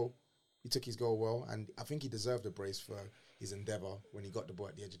took his goal. He took his goal well, and I think he deserved a brace for his endeavour when he got the ball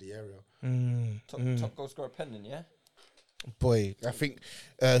at the edge of the area. Top goal scorer pending, yeah? Boy, I think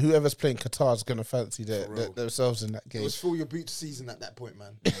whoever's playing Qatar is going to fancy themselves in that game. It was fill your boots season at that point,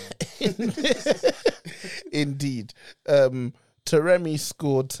 man. Indeed. Taremi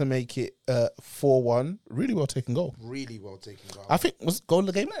scored to make it 4-1. Really well taken goal. Really well taken goal. I think was goal of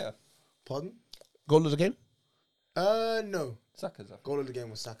the game. Player. Pardon? Goal of the game. No. Saka's up. Goal of the game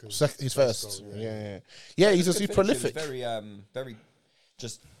was Saka's. His first. Goal, yeah. He's prolific. Very, very,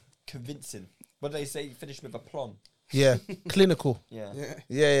 just convincing. What do they say? Finish with aplomb. Yeah, clinical. Yeah.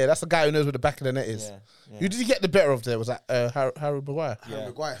 That's the guy who knows where the back of the net is. Yeah. Who did he get the better of there? Was that Harry Maguire? Harry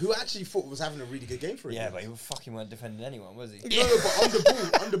Maguire, who I actually thought was having a really good game for him. Yeah, but he fucking weren't defending anyone, was he? No,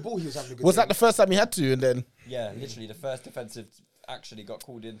 but on the ball, he was having a good game. Was that the first time he had to? And then literally the first defensive actually got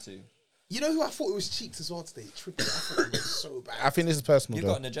called into. You know who I thought it was cheeks as well today? Trippier. I thought it was so bad. I think this is personal. You've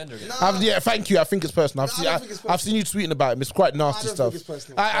got an agenda against thank you. I think it's personal. I've seen you tweeting about him. It's quite nasty stuff. Think it's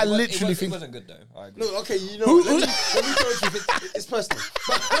personal. I literally think it wasn't good though. I agree. No, okay, you know, let me tell you, it's personal.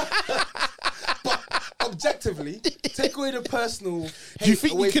 But objectively, take away the personal. Do you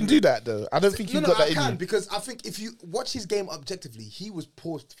think you can do that though? I don't think you've got that in you. I can, because I think if you watch his game objectively, he was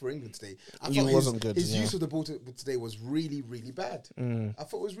paused for England today. I thought he wasn't good. His use of the ball today was really, really bad. I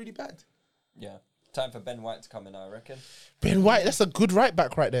thought it was really bad. Yeah. Time for Ben White to come in, I reckon. Ben White, that's a good right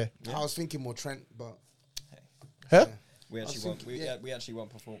back right there. Yeah. I was thinking more Trent, but huh? We actually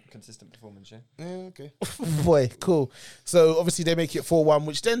want consistent performance, yeah. Yeah, okay. Boy, cool. So obviously they make it 4-1,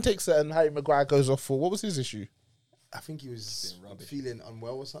 which then takes it and Harry Maguire goes off for what was his issue? I think he was feeling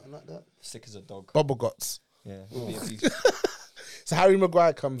unwell or something like that. Sick as a dog. Bubble guts. Yeah. So Harry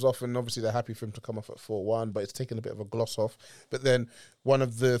Maguire comes off, and obviously they're happy for him to come off at 4-1, but it's taken a bit of a gloss off. But then one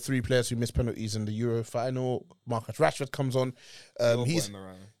of the three players who missed penalties in the Euro final, Marcus Rashford, comes on. Your boy,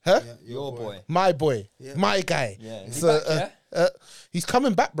 Mariah. Huh? Yeah, your boy. My boy. Yeah. My guy. Yeah. Is so, he back, yeah? He's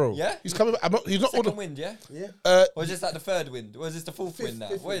coming back, bro. Yeah? He's coming back. He's not Second wind, yeah? Yeah. Or is this like the third wind? Or is this the fourth wind now?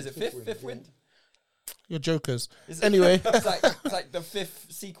 What is it? Fifth wind? You're jokers. Anyway, Anyway, it's like the fifth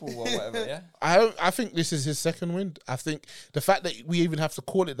sequel or whatever. Yeah. I think this is his second win. I think the fact that we even have to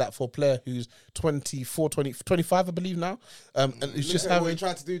call it that for a player who's 24, 25, I believe now, and it's just how having. he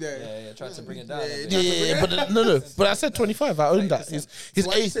tried to do there. Yeah, tried to bring it down. Yeah, but no. But I said 25. I own that. His Why did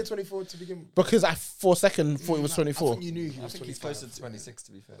you age, say 24 to begin with? because I for a second thought it was I 24. think you knew he I was think 25. he's closer to 26.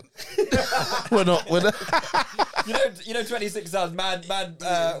 To be fair, We're not. you know, 26 sounds mad,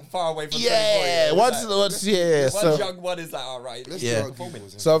 far away from 24. Yeah, once, yeah. One So young one is like, all right. Let's Yeah. argue it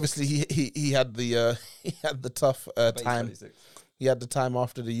was him. So obviously he had the he had the tough But he's time. 26. He had the time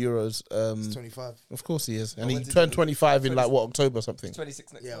after the Euros. He's 25. Of course he is, and Oh, he when's he turned do? 25 in like what, October or something.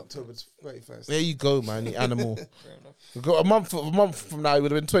 26 next Yeah, month. October 31st. There you go, man, you animal. Fair enough. We got a month from now, he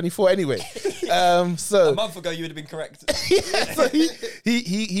would have been 24 anyway. A So month ago, you would have been correct. so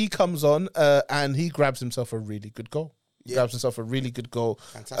he comes on and he grabs himself a really good goal. Yeah. Grabs himself a really good goal.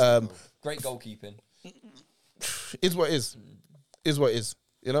 Fantastic goal. Great goalkeeping. Is what is. Is what is.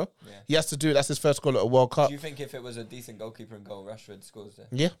 You know? Yeah. He has to do it. That's his first goal at a World Cup. Do you think if it was a decent goalkeeper and goal, Rashford scores there?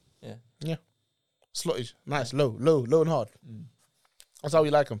 Yeah. Yeah. Yeah. Slottage. Nice. Low and hard. That's how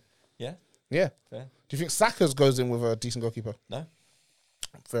we like him. Yeah? Yeah. Fair. Do you think Saka's goes in with a decent goalkeeper? No?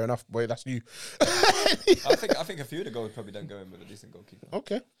 Fair enough. Wait, that's you. I think a few of the goals probably don't go in with a decent goalkeeper.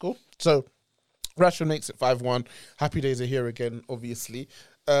 Okay, cool. So Rashford makes it 5-1. Happy days are here again, obviously.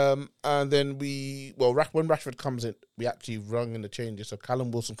 And then when Rashford comes in, we actually rung in the changes. So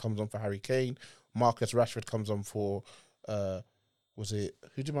Callum Wilson comes on for Harry Kane. Marcus Rashford comes on for, who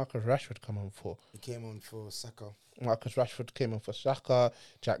did Marcus Rashford come on for? He came on for Saka. Marcus Rashford came on for Saka.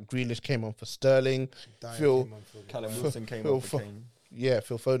 Jack Grealish came on for Sterling. Dyer Phil, came on for Callum Wilson came Phil on for Fo- Kane. Yeah,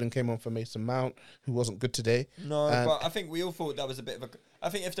 Phil Foden came on for Mason Mount, who wasn't good today. No, And- but I think we all thought that was a bit of a... I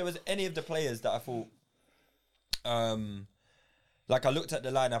think if there was any of the players that I thought... like I looked at the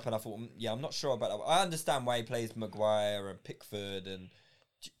lineup and I thought, yeah, I'm not sure about that. I understand why he plays Maguire and Pickford and,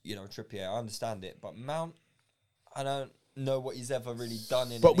 Trippier. I understand it. But Mount, I don't know what he's ever really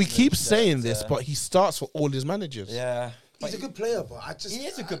done in But we England keep that, saying this, but he starts for all his managers. Yeah. He's a good player, but I just... He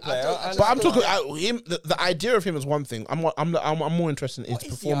is a good I player. don't- I just But I'm don't- talking him. The idea of him is one thing. I'm more interested in What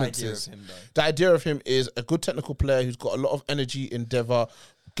his is the idea of performances. him, though? The idea of him is a good technical player who's got a lot of energy, endeavor,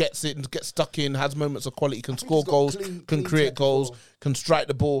 gets it and gets stuck in, has moments of quality, can think score he's got goals, clean can create technical- goals, can strike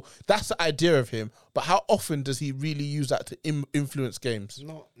the ball. That's the idea of him. But how often does he really use that to influence games?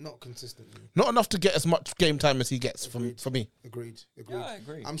 Not consistently. Not enough to get as much game time as he gets for me. Agreed. Yeah, I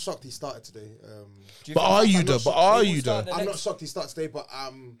agree. I'm shocked he started today. Do you But think are that- you I'm though? not But shocked are he will you start though? the I'm not next- shocked he starts today, but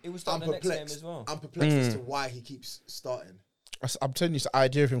It will I'm start the next game perplexed. as well. I'm perplexed as to why he keeps starting. I'm telling you, it's the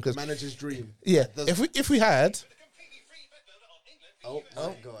idea of him because Manager's dream. yeah, Does- if we had. Oh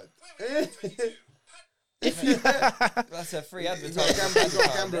my god. That's a free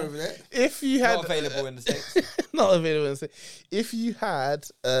advertisement. Gambler over there. If you had Not available in the States. not available. in the States. If you had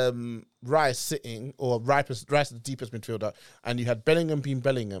Rice sitting or Rice the deepest midfielder, and you had Bellingham being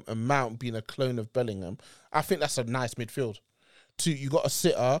Bellingham and Mount being a clone of Bellingham, I think that's a nice midfield. You got a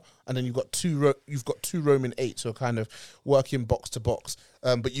sitter, and then you've got two roaming eights who are kind of working box to box.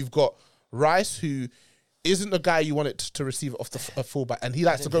 But you've got Rice, who isn't the guy you want it to receive off the fullback, and he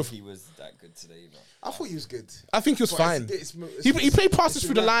likes to go. He was that good today, bro. I thought he was good. I think he was But fine. it's- He played passes it's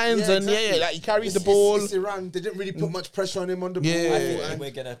through the Iran. lines, Yeah, and exactly. like he carried the It's- ball. It's Iran. They didn't really put much pressure on him on the Yeah. ball. I think and-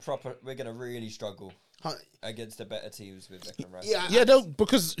 we're gonna really struggle Huh, against the better teams with Declan Rice. yeah, Yeah, no,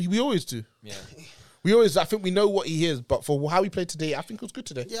 because we always do. Yeah. I think we know what he is, but for how he played today, I think it was good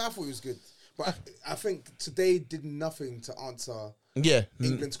today. yeah, I thought he was good. But I think today did nothing to answer Yeah.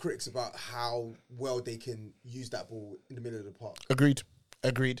 England's critics about how well they can use that ball in the middle of the park. Agreed.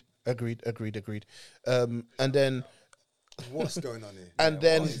 And then What's going on here? and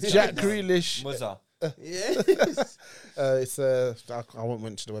then what is Jack that? Grealish. Muzza. Yeah. It's I won't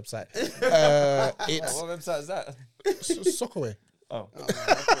mention the website. It's What website is that? Soccerway. Oh, I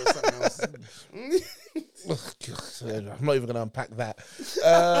thought it was something else. I'm not even going to unpack that.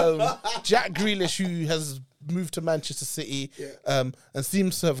 Jack Grealish, who has moved to Manchester City, and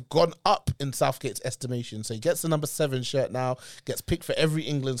seems to have gone up in Southgate's estimation. So he gets the number 7 shirt now, gets picked for every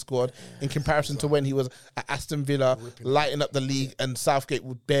England squad in comparison to when he was at Aston Villa, lighting up the league, and Southgate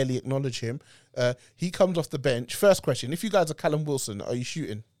would barely acknowledge him. He comes off the bench. First question: if you guys are Callum Wilson, are you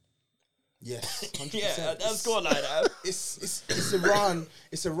shooting? Yes, 100%. yeah, that's scored like that. It's Iran.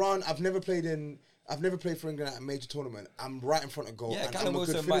 It's Iran. I've never played for England at a major tournament. I'm right in front of goal, Yeah, and Callum I'm a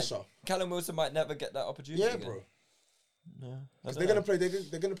good Wilson finisher. Callum Wilson might never get that opportunity. Yeah, again. bro. No, Because they're gonna play.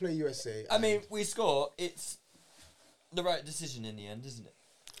 They're gonna play USA. I mean, we score. It's the right decision in the end, isn't it?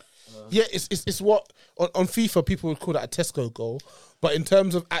 Yeah, it's what on FIFA people would call that a Tesco goal, but in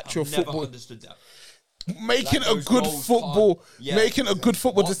terms of actual I've never football, understood that. making Like a those good goals football, can't- yeah. making a good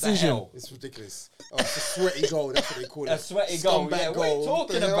football What the decision. hell? It's ridiculous. Oh, it's a sweaty goal. That's what they call it. A sweaty goal. Scumbag Yeah, what are you goal.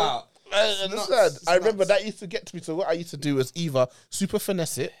 talking The hell? about? I understand. It's I remember nuts. that used to get to me. So what I used to do was either super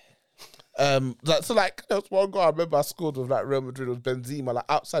finesse it. That's one goal I remember I scored with like Real Madrid with Benzema, like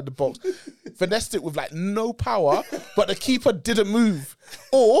outside the box, finessed it with like no power, but the keeper didn't move,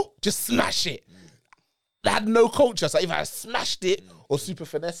 or just smash it. They had no culture, so either I smashed it or super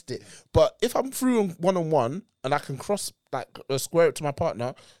finessed it. But if I'm through on one and I can cross like square it to my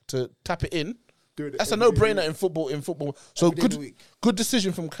partner to tap it in, that's a no-brainer in football. So Every day of the good, week. good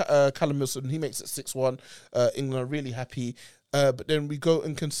decision from Callum Wilson. He makes it 6-1. England are really happy. But then we go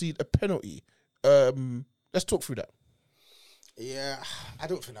and concede a penalty. Let's talk through that. Yeah, I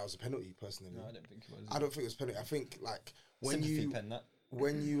don't think that was a penalty personally. No, I don't think it was. I don't think it was a penalty. I think like when Sympathy you pen, that.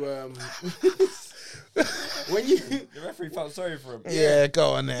 when you when you The referee felt sorry for him. Yeah,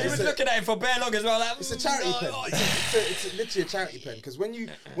 go on He there. was looking at him for bare long as well. Like, it's a charity pen. oh, It's literally a charity pen because when you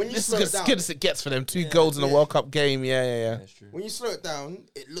This slow is it as down, good as it gets for them. 2 goals in a yeah. World Cup game. Yeah. That's true. when you slow it down,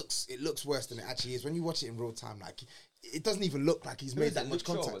 it looks worse than it actually is. When you watch it in real time, like it doesn't even look like he's Who made is that it? much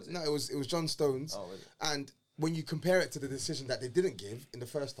Luke Shaw, contact. was it? No, it was John Stones. Oh, was it? And when you compare it to the decision that they didn't give in the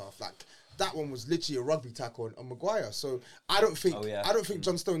first half, like that one was literally a rugby tackle on Maguire. So I don't think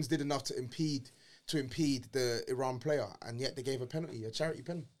John Stones did enough to impede the Iran player, and yet they gave a penalty, a charity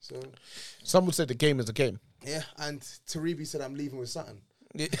pen. So Some would say the game is a game. yeah, and Taribi said I'm leaving with Sutton.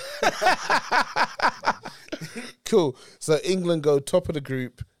 Cool. So England go top of the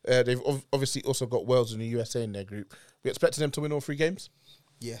group. They've obviously also got Wales and the USA in their group. We expected them to win all 3 games.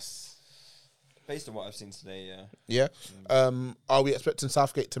 Yes. Based on what I've seen today, yeah. Yeah. Are we expecting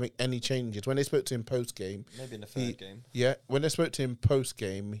Southgate to make any changes? When they spoke to him post game, Maybe in the third game. Yeah. When they spoke to him post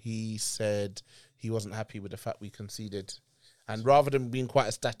game, he said he wasn't happy with the fact we conceded. And rather than being quite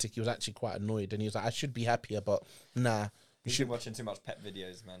ecstatic, he was actually quite annoyed. And he was like, I should be happier, but nah. You've been watching too much pep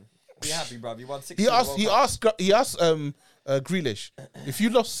videos, man. Be happy, bruv. You won 6-2. He asked Grealish, if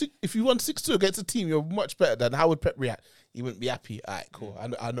you won 6-2 against a team you're much better than, how would Pep react? He wouldn't be happy. All right, cool.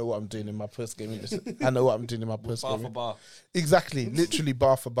 I know what I'm doing in my post game. I know what I'm doing in my post game. Bar for bar. Exactly, literally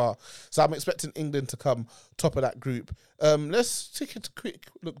bar for bar. So I'm expecting England to come top of that group. Let's take a quick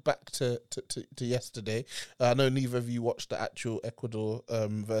look back to yesterday. I know neither of you watched the actual Ecuador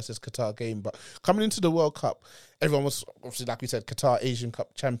versus Qatar game, but coming into the World Cup, everyone was obviously, like we said, Qatar Asian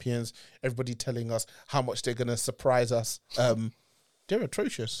Cup champions. Everybody telling us how much they're going to surprise us. They're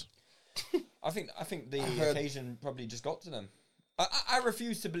atrocious. I think the occasion probably just got to them. I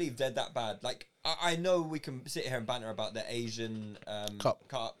refuse to believe they're that bad. Like I know we can sit here and banter about the Asian Cup.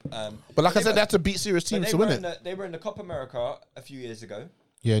 But like I said, they had to beat serious teams to win it. They were in the Copa America a few years ago.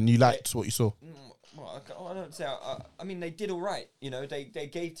 Yeah, and you liked what you saw. Well, I don't say. I mean, they did all right. You know, they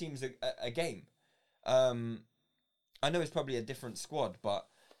gave teams a game. I know it's probably a different squad, but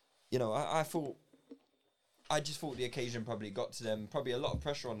you know, I just thought the occasion probably got to them. Probably a lot of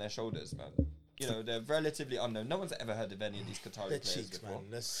pressure on their shoulders, man. You know, they're relatively unknown. No one's ever heard of any of these Qatari They're players cheeks, before.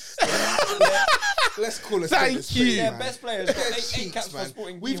 man. Let's call it. Thank you. Their best players got They're 8 cheeks, caps for man.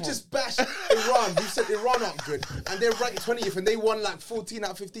 Sporting We've Gijón. just bashed Iran. We've said Iran aren't good, and they're ranked 20th, and they won like 14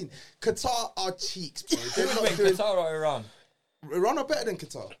 out of 15. Qatar are cheeks, bro. They're Who's not winning, doing. Qatar or Iran? Iran are better than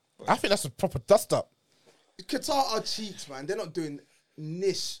Qatar. I think that's a proper dust up. Qatar are cheeks, man. They're not doing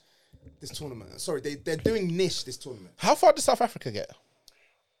niche this tournament. Sorry, they're doing niche this tournament. How far did South Africa get?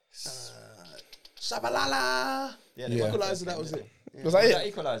 Shabalala. Yeah, Yeah. Equalizer. That was it. Yeah. Was that Was that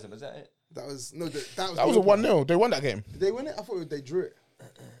it? equaliser? Was that it? That was no. That That was a 1-0. They won that game. Did they win it? I thought they drew it.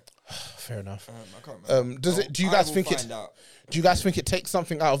 Fair enough. I can't remember. Do you I guys will think find out. Do you guys think it takes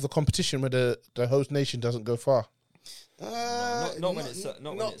something out of the competition where the host nation doesn't go far? Not when it's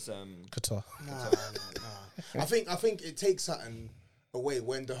Qatar. Nah. I think it takes something away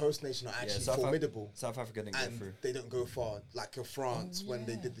when the host nation are actually formidable. South Africa didn't go And through. they don't go far, like France when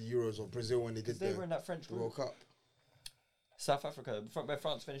they did the Euros, or Brazil when they did They the were in that French the World group. Cup. South Africa, where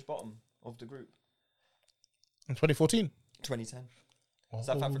France finished bottom of the group. In 2014. 2010.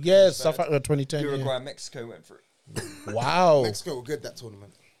 South Africa. Yes, finished South third. Africa 2010. Uruguay and Mexico went through. Yeah. Wow. Mexico were good that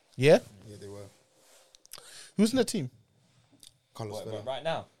tournament. Yeah? Yeah, they were. Who's in the team? Carlos Vela. Right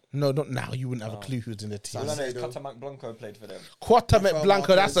now. No, not now. You wouldn't have a clue who's in the team. All I know is Salcedo. Catamarca Blanco played for them. Quatamet Rafael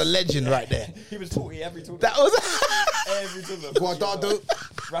Blanco, that's a Marquez. legend right there. He was 40 every tournament. That was Every tournament. Guardado.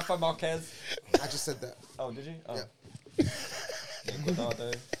 Rafa Marquez. I just said that. Oh, did you? Oh. Yeah.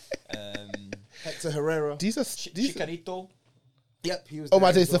 Guardado. Hector Herrera. these are Chicarito. Yep, he was. Oh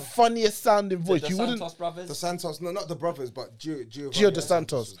my there days, as the well. funniest sounding voice. The You wouldn't. Santos brothers. The Santos, no, not the brothers, but Gio Gio dos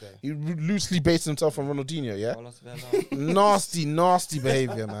Santos. He loosely based himself on Ronaldinho. Yeah. Carlos Vela. nasty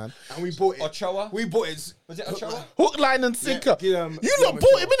behavior, man. And we bought it. Ochoa? We bought it. Was it Ochoa? Hook, line, and sinker. Yeah, you lot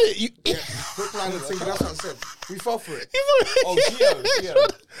bought him in it. You. Yeah, hook, line, and sinker. That's what I said. We fell for it. Oh, Gio.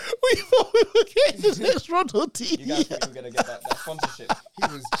 We thought we were getting this next You guys Ronaldinho. thought you were going to get that sponsorship.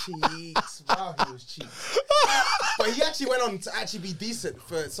 He was cheeks. Wow, he was cheeks. But he actually went on to actually be decent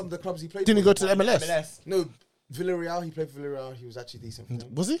for some of the clubs he played. Didn't he for. go to the MLS? No, Villarreal. He played for Villarreal. He was actually decent for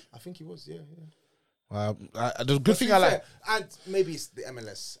them. Was he? I think he was. Yeah. The good thing I like. And maybe it's the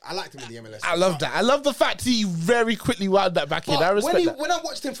MLS. I liked him in the MLS. I love that. I love the fact he very quickly wound that back in. I respect that. When I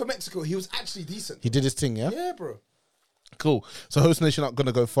watched him for Mexico, he was actually decent. He did his thing, yeah? Yeah, bro. Cool. So host nation aren't going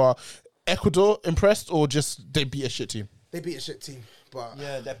to go far. Ecuador impressed or just they beat a shit team? They beat a shit team, but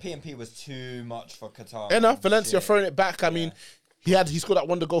Yeah, their P&P was too much for Qatar. Enough. Valencia Shit. throwing it back. I mean, he scored that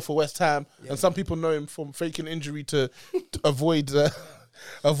wonder goal for West Ham, and some people know him from faking injury to avoid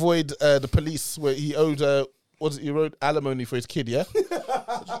the police where he owed he owed alimony for his kid. Yeah,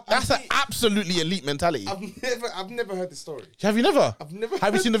 that's an absolutely elite mentality. I've never heard the story. Have you never? I've never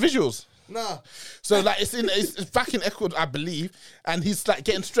Have you heard seen the visuals? Nah. So like it's back in Ecuador, I believe, and he's like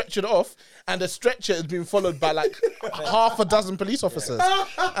getting stretchered off, and the stretcher is being followed by like half a dozen police officers,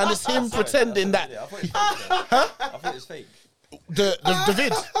 and it's him pretending that I thought it was fake. I thought it was fake. the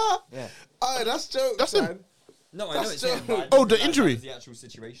vid. Yeah. Oh, that's jokes, That's man. him. No, I know That's it's him. but I Oh, didn't the realise injury. that was the actual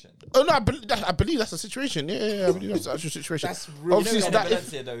situation. Oh no, I believe that's the situation. Yeah, I believe that's the actual situation. That's real. Obviously, You know, it's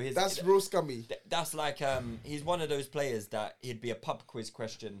that Valencia, though, That's real scummy. That's like he's one of those players that he'd be a pub quiz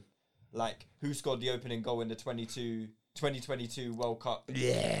question, like who scored the opening goal in the 2022 World Cup.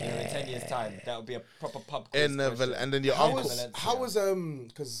 Yeah, in 10 years' time, that would be a proper pub quiz. question. and then your How uncle. was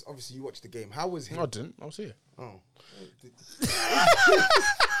because obviously you watched the game. How was him? No, I didn't. I was here. Oh.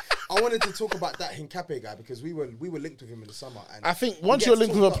 I wanted to talk about that Hincapié guy because we were linked with him in the summer. And I think he once gets you're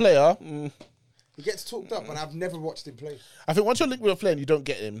linked with a talked up. player, He gets talked up, and I've never watched him play. I think once you're linked with a player and you don't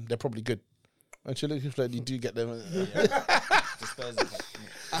get him, they're probably good. Once you're linked with a player, and you do get them. The Spurs effect.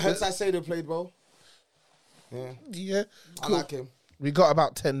 I heard Saicedo played well. Yeah, I cool. like him. We got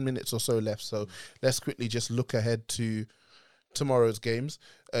about 10 minutes or so left, so let's quickly just look ahead to tomorrow's games.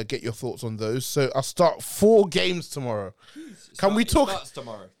 Get your thoughts on those. So I'll start 4 games tomorrow. It starts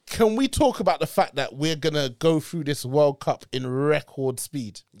tomorrow. Can we talk about the fact that we're gonna go through this World Cup in record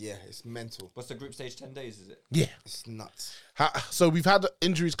speed? Yeah, it's mental. What's the group stage? 10 days, is it? Yeah. It's nuts. So we've had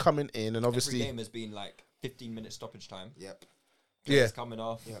injuries coming in, and Every obviously game has been like 15-minute stoppage time. Yep. Players coming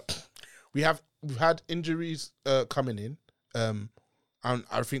off. Yep. we've had injuries coming in, and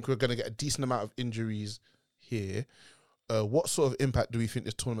I think we're gonna get a decent amount of injuries here. What sort of impact do we think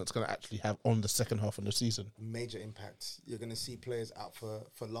this tournament's going to actually have on the second half of the season? Major impact. You're going to see players out for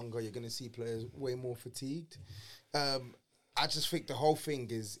longer. You're going to see players way more fatigued. I just think the whole thing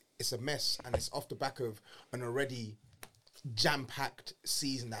it's a mess, and it's off the back of an already jam-packed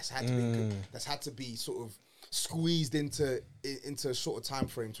season that's had to be sort of squeezed into a shorter time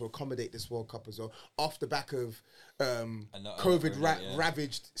frame to accommodate this World Cup as well. Off the back of COVID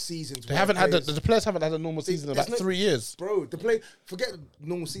ravaged seasons, They haven't had the players haven't had a normal season in about 3 years, bro. Forget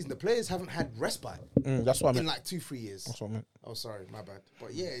normal season. The players haven't had respite. That's what I meant. In like 2-3 years. That's what I meant. Oh, sorry, my bad.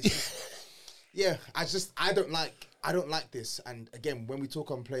 But yeah, it's just, I don't like this. And again, when we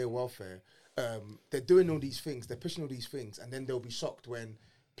talk on player welfare, they're doing all these things, they're pushing all these things, and then they'll be shocked when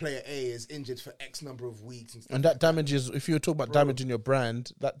player A is injured for X number of weeks and stuff. And that damages, if you talk about damaging your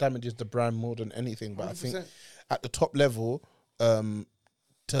brand, that damages the brand more than anything. But 100%. I think at the top level,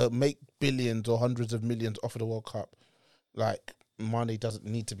 to make billions or hundreds of millions off of the World Cup, like Mane doesn't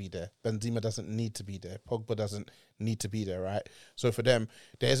need to be there, Benzema doesn't need to be there, Pogba doesn't need to be there, right? So for them,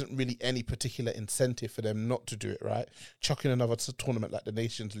 there isn't really any particular incentive for them not to do it, right? Chucking another tournament like the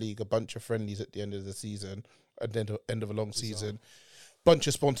Nations League, a bunch of friendlies at the end of the season, at the end of a long season, bunch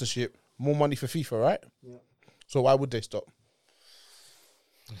of sponsorship, more money for FIFA, right? Yeah. So why would they stop?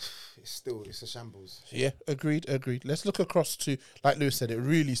 It's a shambles. Yeah, agreed. Let's look across to, like Lewis said, it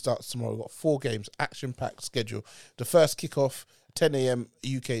really starts tomorrow. We've got 4 games, action-packed schedule. The first kickoff, 10 a.m.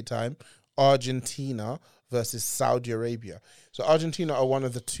 UK time, Argentina versus Saudi Arabia. So Argentina are one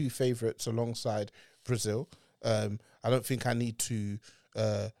of the 2 favourites alongside Brazil. I don't think I need to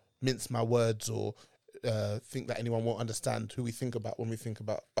mince my words or think that anyone won't understand who we think about when we think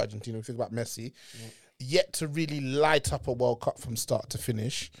about Argentina. We think about Messi. Yeah. Yet to really light up a World Cup from start to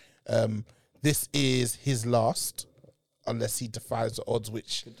finish. This is his last, unless he defies the odds,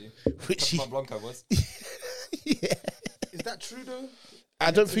 which he Blanco was. yeah. Is that true though?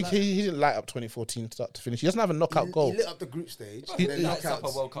 I don't think he didn't light up 2014 start to finish. He doesn't have a knockout goal. He lit up the group stage. He Then lights up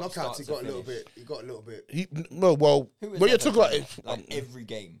a World Cup knockouts. start He to got a little finish. bit. He got a little bit. Who is When you're that talking about that like every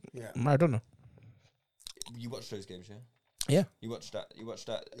game. Yeah. Maradona. You watched those games, yeah? Yeah. You watched that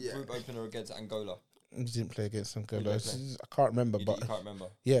Yeah. group opener against Angola. He didn't play against Angola. Did he play? I can't remember, You but can't remember.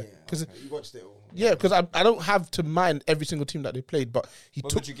 yeah, because You watched it all. I don't have to mind every single team that they played, but he What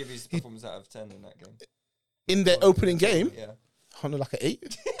took would you give his performance out of 10 in that game? in their opening game. Yeah. On like an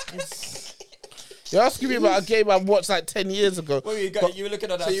 8. You're asking me about a game I watched like 10 years ago. Well, you were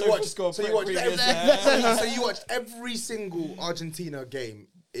looking at that So you social watched. score. So you watched. previous, So you watched every single Argentina game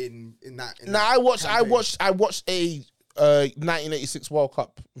in that. No, I watched a 1986 World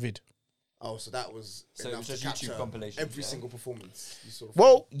Cup vid. Oh, so that was So it enough was to just YouTube capture compilation, every yeah? single performance you saw.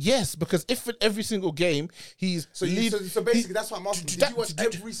 Well, yes, because if in every single game he's so basically that's what I'm asking. Did you watch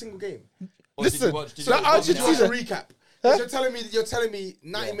every single game? Or did you Listen, watch- did so you watch Did you watch a Argentina, recap? 'Cause you're telling me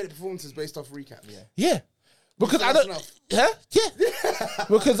 90-minute performances based off recaps. Yeah. yeah, because I That's don't, enough. yeah,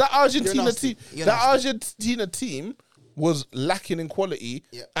 because that Argentina nasty. team, You're that nasty. Argentina team was lacking in quality,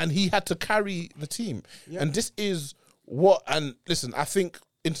 Yeah. and he had to carry the team, Yeah. and this is what. And listen, I think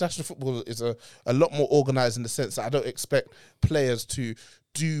international football is a lot more organized in the sense that I don't expect players to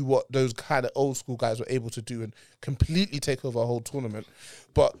do what those kind of old school guys were able to do and completely take over a whole tournament.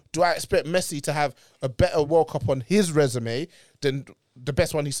 But do I expect Messi to have a better World Cup on his resume than the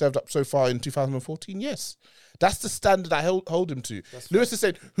best one he served up so far in 2014? Yes. That's the standard I hold him to. Lewis is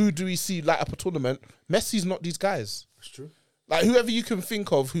saying, who do we see light up a tournament? Messi's not these guys. That's true. Like, whoever you can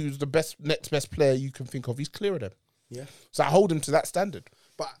think of who's the next best player you can think of, he's clear of them. Yeah. So I hold him to that standard.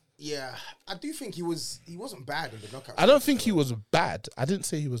 But yeah, I do think he wasn't bad in the knockout. I don't think he was bad. I didn't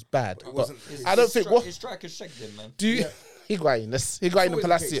say he was bad. But wasn't- I don't think... His strikers shagged him, man. Do you... Higuain and always the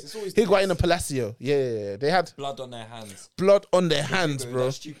Palacio. case. It's always the Higuain case. and Palacio. Yeah. They had Blood on their hands. blood on their hands, That bro.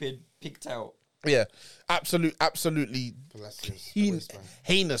 stupid pigtail. Yeah. Absolutely Palacios,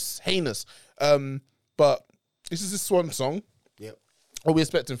 heinous. But this is his swan song. Yep. What are we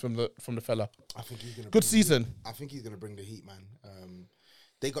expecting from the fella? I think he's gonna. Good bring season. I think he's gonna bring the heat, man.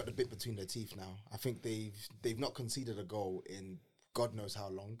 They got the bit between their teeth now. I think they've not conceded a goal in God knows how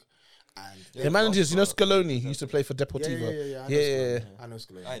long. And The managers, Scaloni, he used to play for Deportivo. Yeah. I know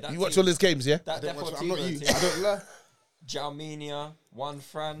Scaloni. Aye, that You watch team- all his games, yeah? That I'm not Deportivo you. team. I don't lie. Jalminia, Juan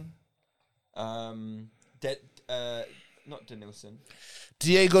Fran, not Denilson.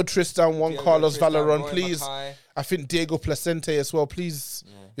 Diego Tristan, Juan Diego Carlos Tristan, Valeron, Roy please. Mackay. I think Diego Placente as well, please.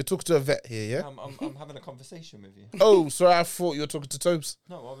 You're talking to a vet here, yeah? I'm having a conversation with you. Oh, sorry, I thought you were talking to Tobes.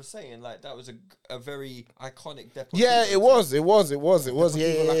 No, I was saying like that was a very iconic Deportivo. Yeah, it was. Yeah.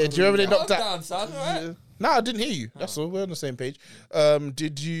 Do you remember they Calm knocked out? down, son. All right. No, I didn't hear you. That's all. We're on the same page.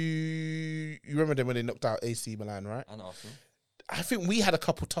 Did you remember them when they knocked out AC Milan, right? And Arsenal. I think we had a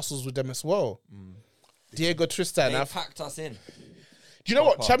couple tussles with them as well. Diego Tristan. They packed us in. Do you know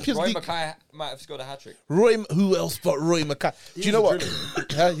what? Champions Roy League. Mackay might have scored a hat trick. Who else but Roy Mackay? Do you know what?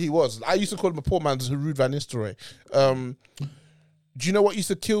 He was. I used to call him a poor man's Ruud van Nistelrooy. Do you know what used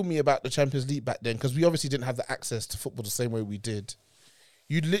to kill me about the Champions League back then? Because we obviously didn't have the access to football the same way we did.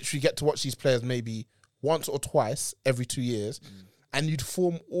 You'd literally get to watch these players maybe once or twice every 2 years, and you'd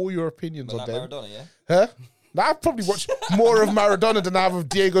form all your opinions But on like them. Maradona, yeah? Huh? Now, I've probably watched more of Maradona than I have of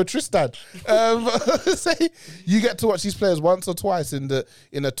Diego Tristan. Say you get to watch these players once or twice in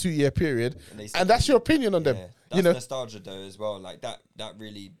a 2 year period, and that's your opinion on them. Yeah, that's You know, nostalgia though as well. Like that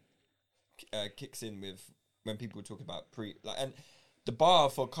really kicks in with when people talk about and the bar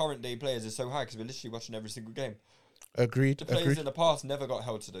for current day players is so high because we're literally watching every single game. agreed. The players in the past never got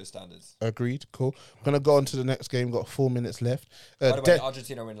held to those standards. Agreed. Cool. I'm gonna go on to the next game. Got 4 minutes left. By the way,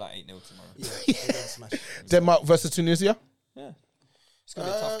 Argentina win like 8-0 tomorrow. Yeah, they're gonna smash it. Denmark versus Tunisia. Yeah, it's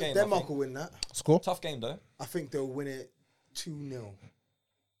gonna be a tough game. I Denmark think. will win that. Score. Tough game though. I think they'll win it 2-0.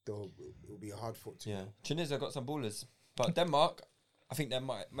 It'll be a hard fought 2-0. Yeah, Tunisia got some ballers, but Denmark, I think they're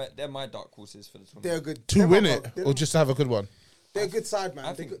my dark horses for the tournament. They're a good To Denmark win are- it they're- or just to have a good one. They're a good side, man.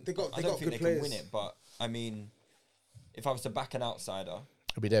 I They think got I don't think good they players. can win it, but I mean, if I was to back an outsider,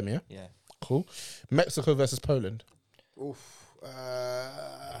 It'll be them, yeah. yeah, Cool. Mexico versus Poland. Oof.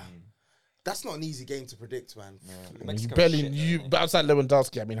 That's not an easy game to predict, man. You Mexico barely shit, you, don't but outside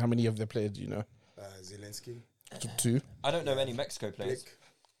Lewandowski. I mean, how many of their players do you know? Zelensky, 2. they? I don't know any Mexico players.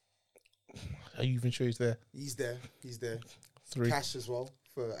 Blick. Are you even sure he's there? He's there. 3. Cash as well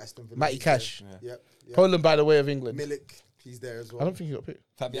for Aston Villa. Matty He's there. Cash. Yep. Poland, by the way, of England. Milik, he's there as well. I don't think he got picked.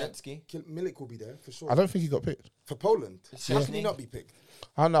 Fabianski. Milik will be there for sure. I don't think he got picked. For Poland, how can Szczesny. he not be picked?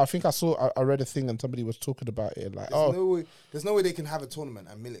 I don't know. I think I read a thing and somebody was talking about it. Like, There's no way they can have a tournament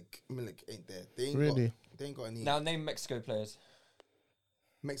and Milik ain't there. They ain't Really? They ain't got any. Now name Mexico players.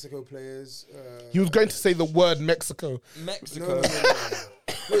 Mexico players. He was going to say the word Mexico. Mexico. No.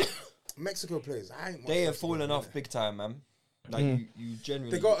 Wait, Mexico players. They have fallen off big time, man. Like you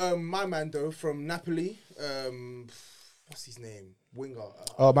genuinely. They got my man though from Napoli. What's his name? Winger.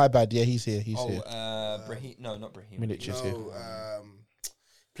 Oh, my bad. Yeah, he's here. Brahim. No, not Brahim. Milic is here.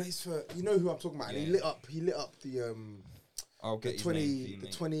 Plays for, you know who I'm talking about. Yeah. And he lit up the I'll get the his name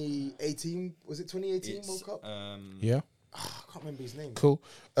for you, 2018, was it 2018 It's, World Cup? Yeah. I can't remember his name. Cool.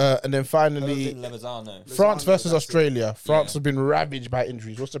 And then finally, Irvin Levizano. France versus that's it. Australia. France have been ravaged by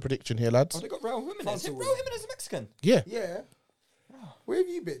injuries. What's the prediction here, lads? Oh, they got Raul Jimenez. France will Raul win. Jimenez is Mexican. Yeah. Yeah. Where have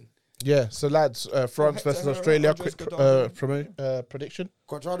you been? Yeah. So, lads, France versus Australia. Quick prediction.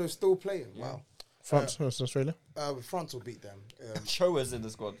 Cuadrado's still playing. Wow. France versus Australia. France will beat them. Choa's in the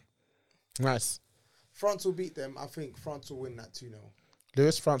squad. Nice. France will beat them. I think France will win that 2-0.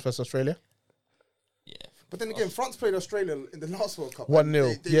 Lewis, France versus Australia. Yeah. But then again, France played Australia in the last World Cup.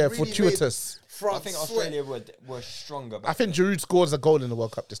 1-0. They Yeah, really fortuitous. made France I think sweat. Australia were stronger. I think Giroud scores a goal in the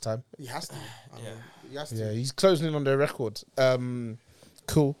World Cup this time. He has to. He has to. Yeah, he's closing in on their record.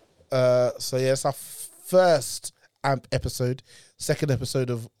 Cool. So yeah, it's our first AMP episode, second episode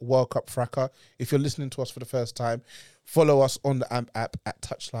of World Cup Fracas. If you're listening to us for the first time, follow us on the AMP app at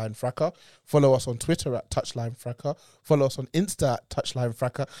Touchline Fracas. Follow us on Twitter at Touchline Fracas. Follow us on Insta at Touchline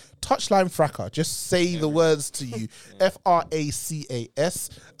Fracas. Touchline Fracas. Just say the words to you. Fracas.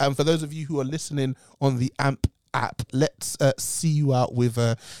 And for those of you who are listening on the AMP app, let's see you out with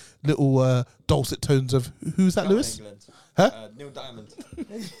little dulcet tones of who's that, Lewis? England. Huh? Neil Diamond.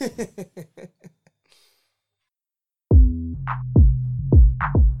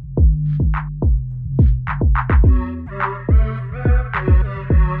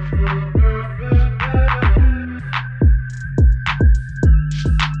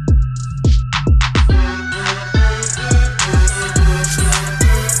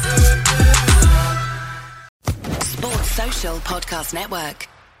 Sports Social Podcast Network.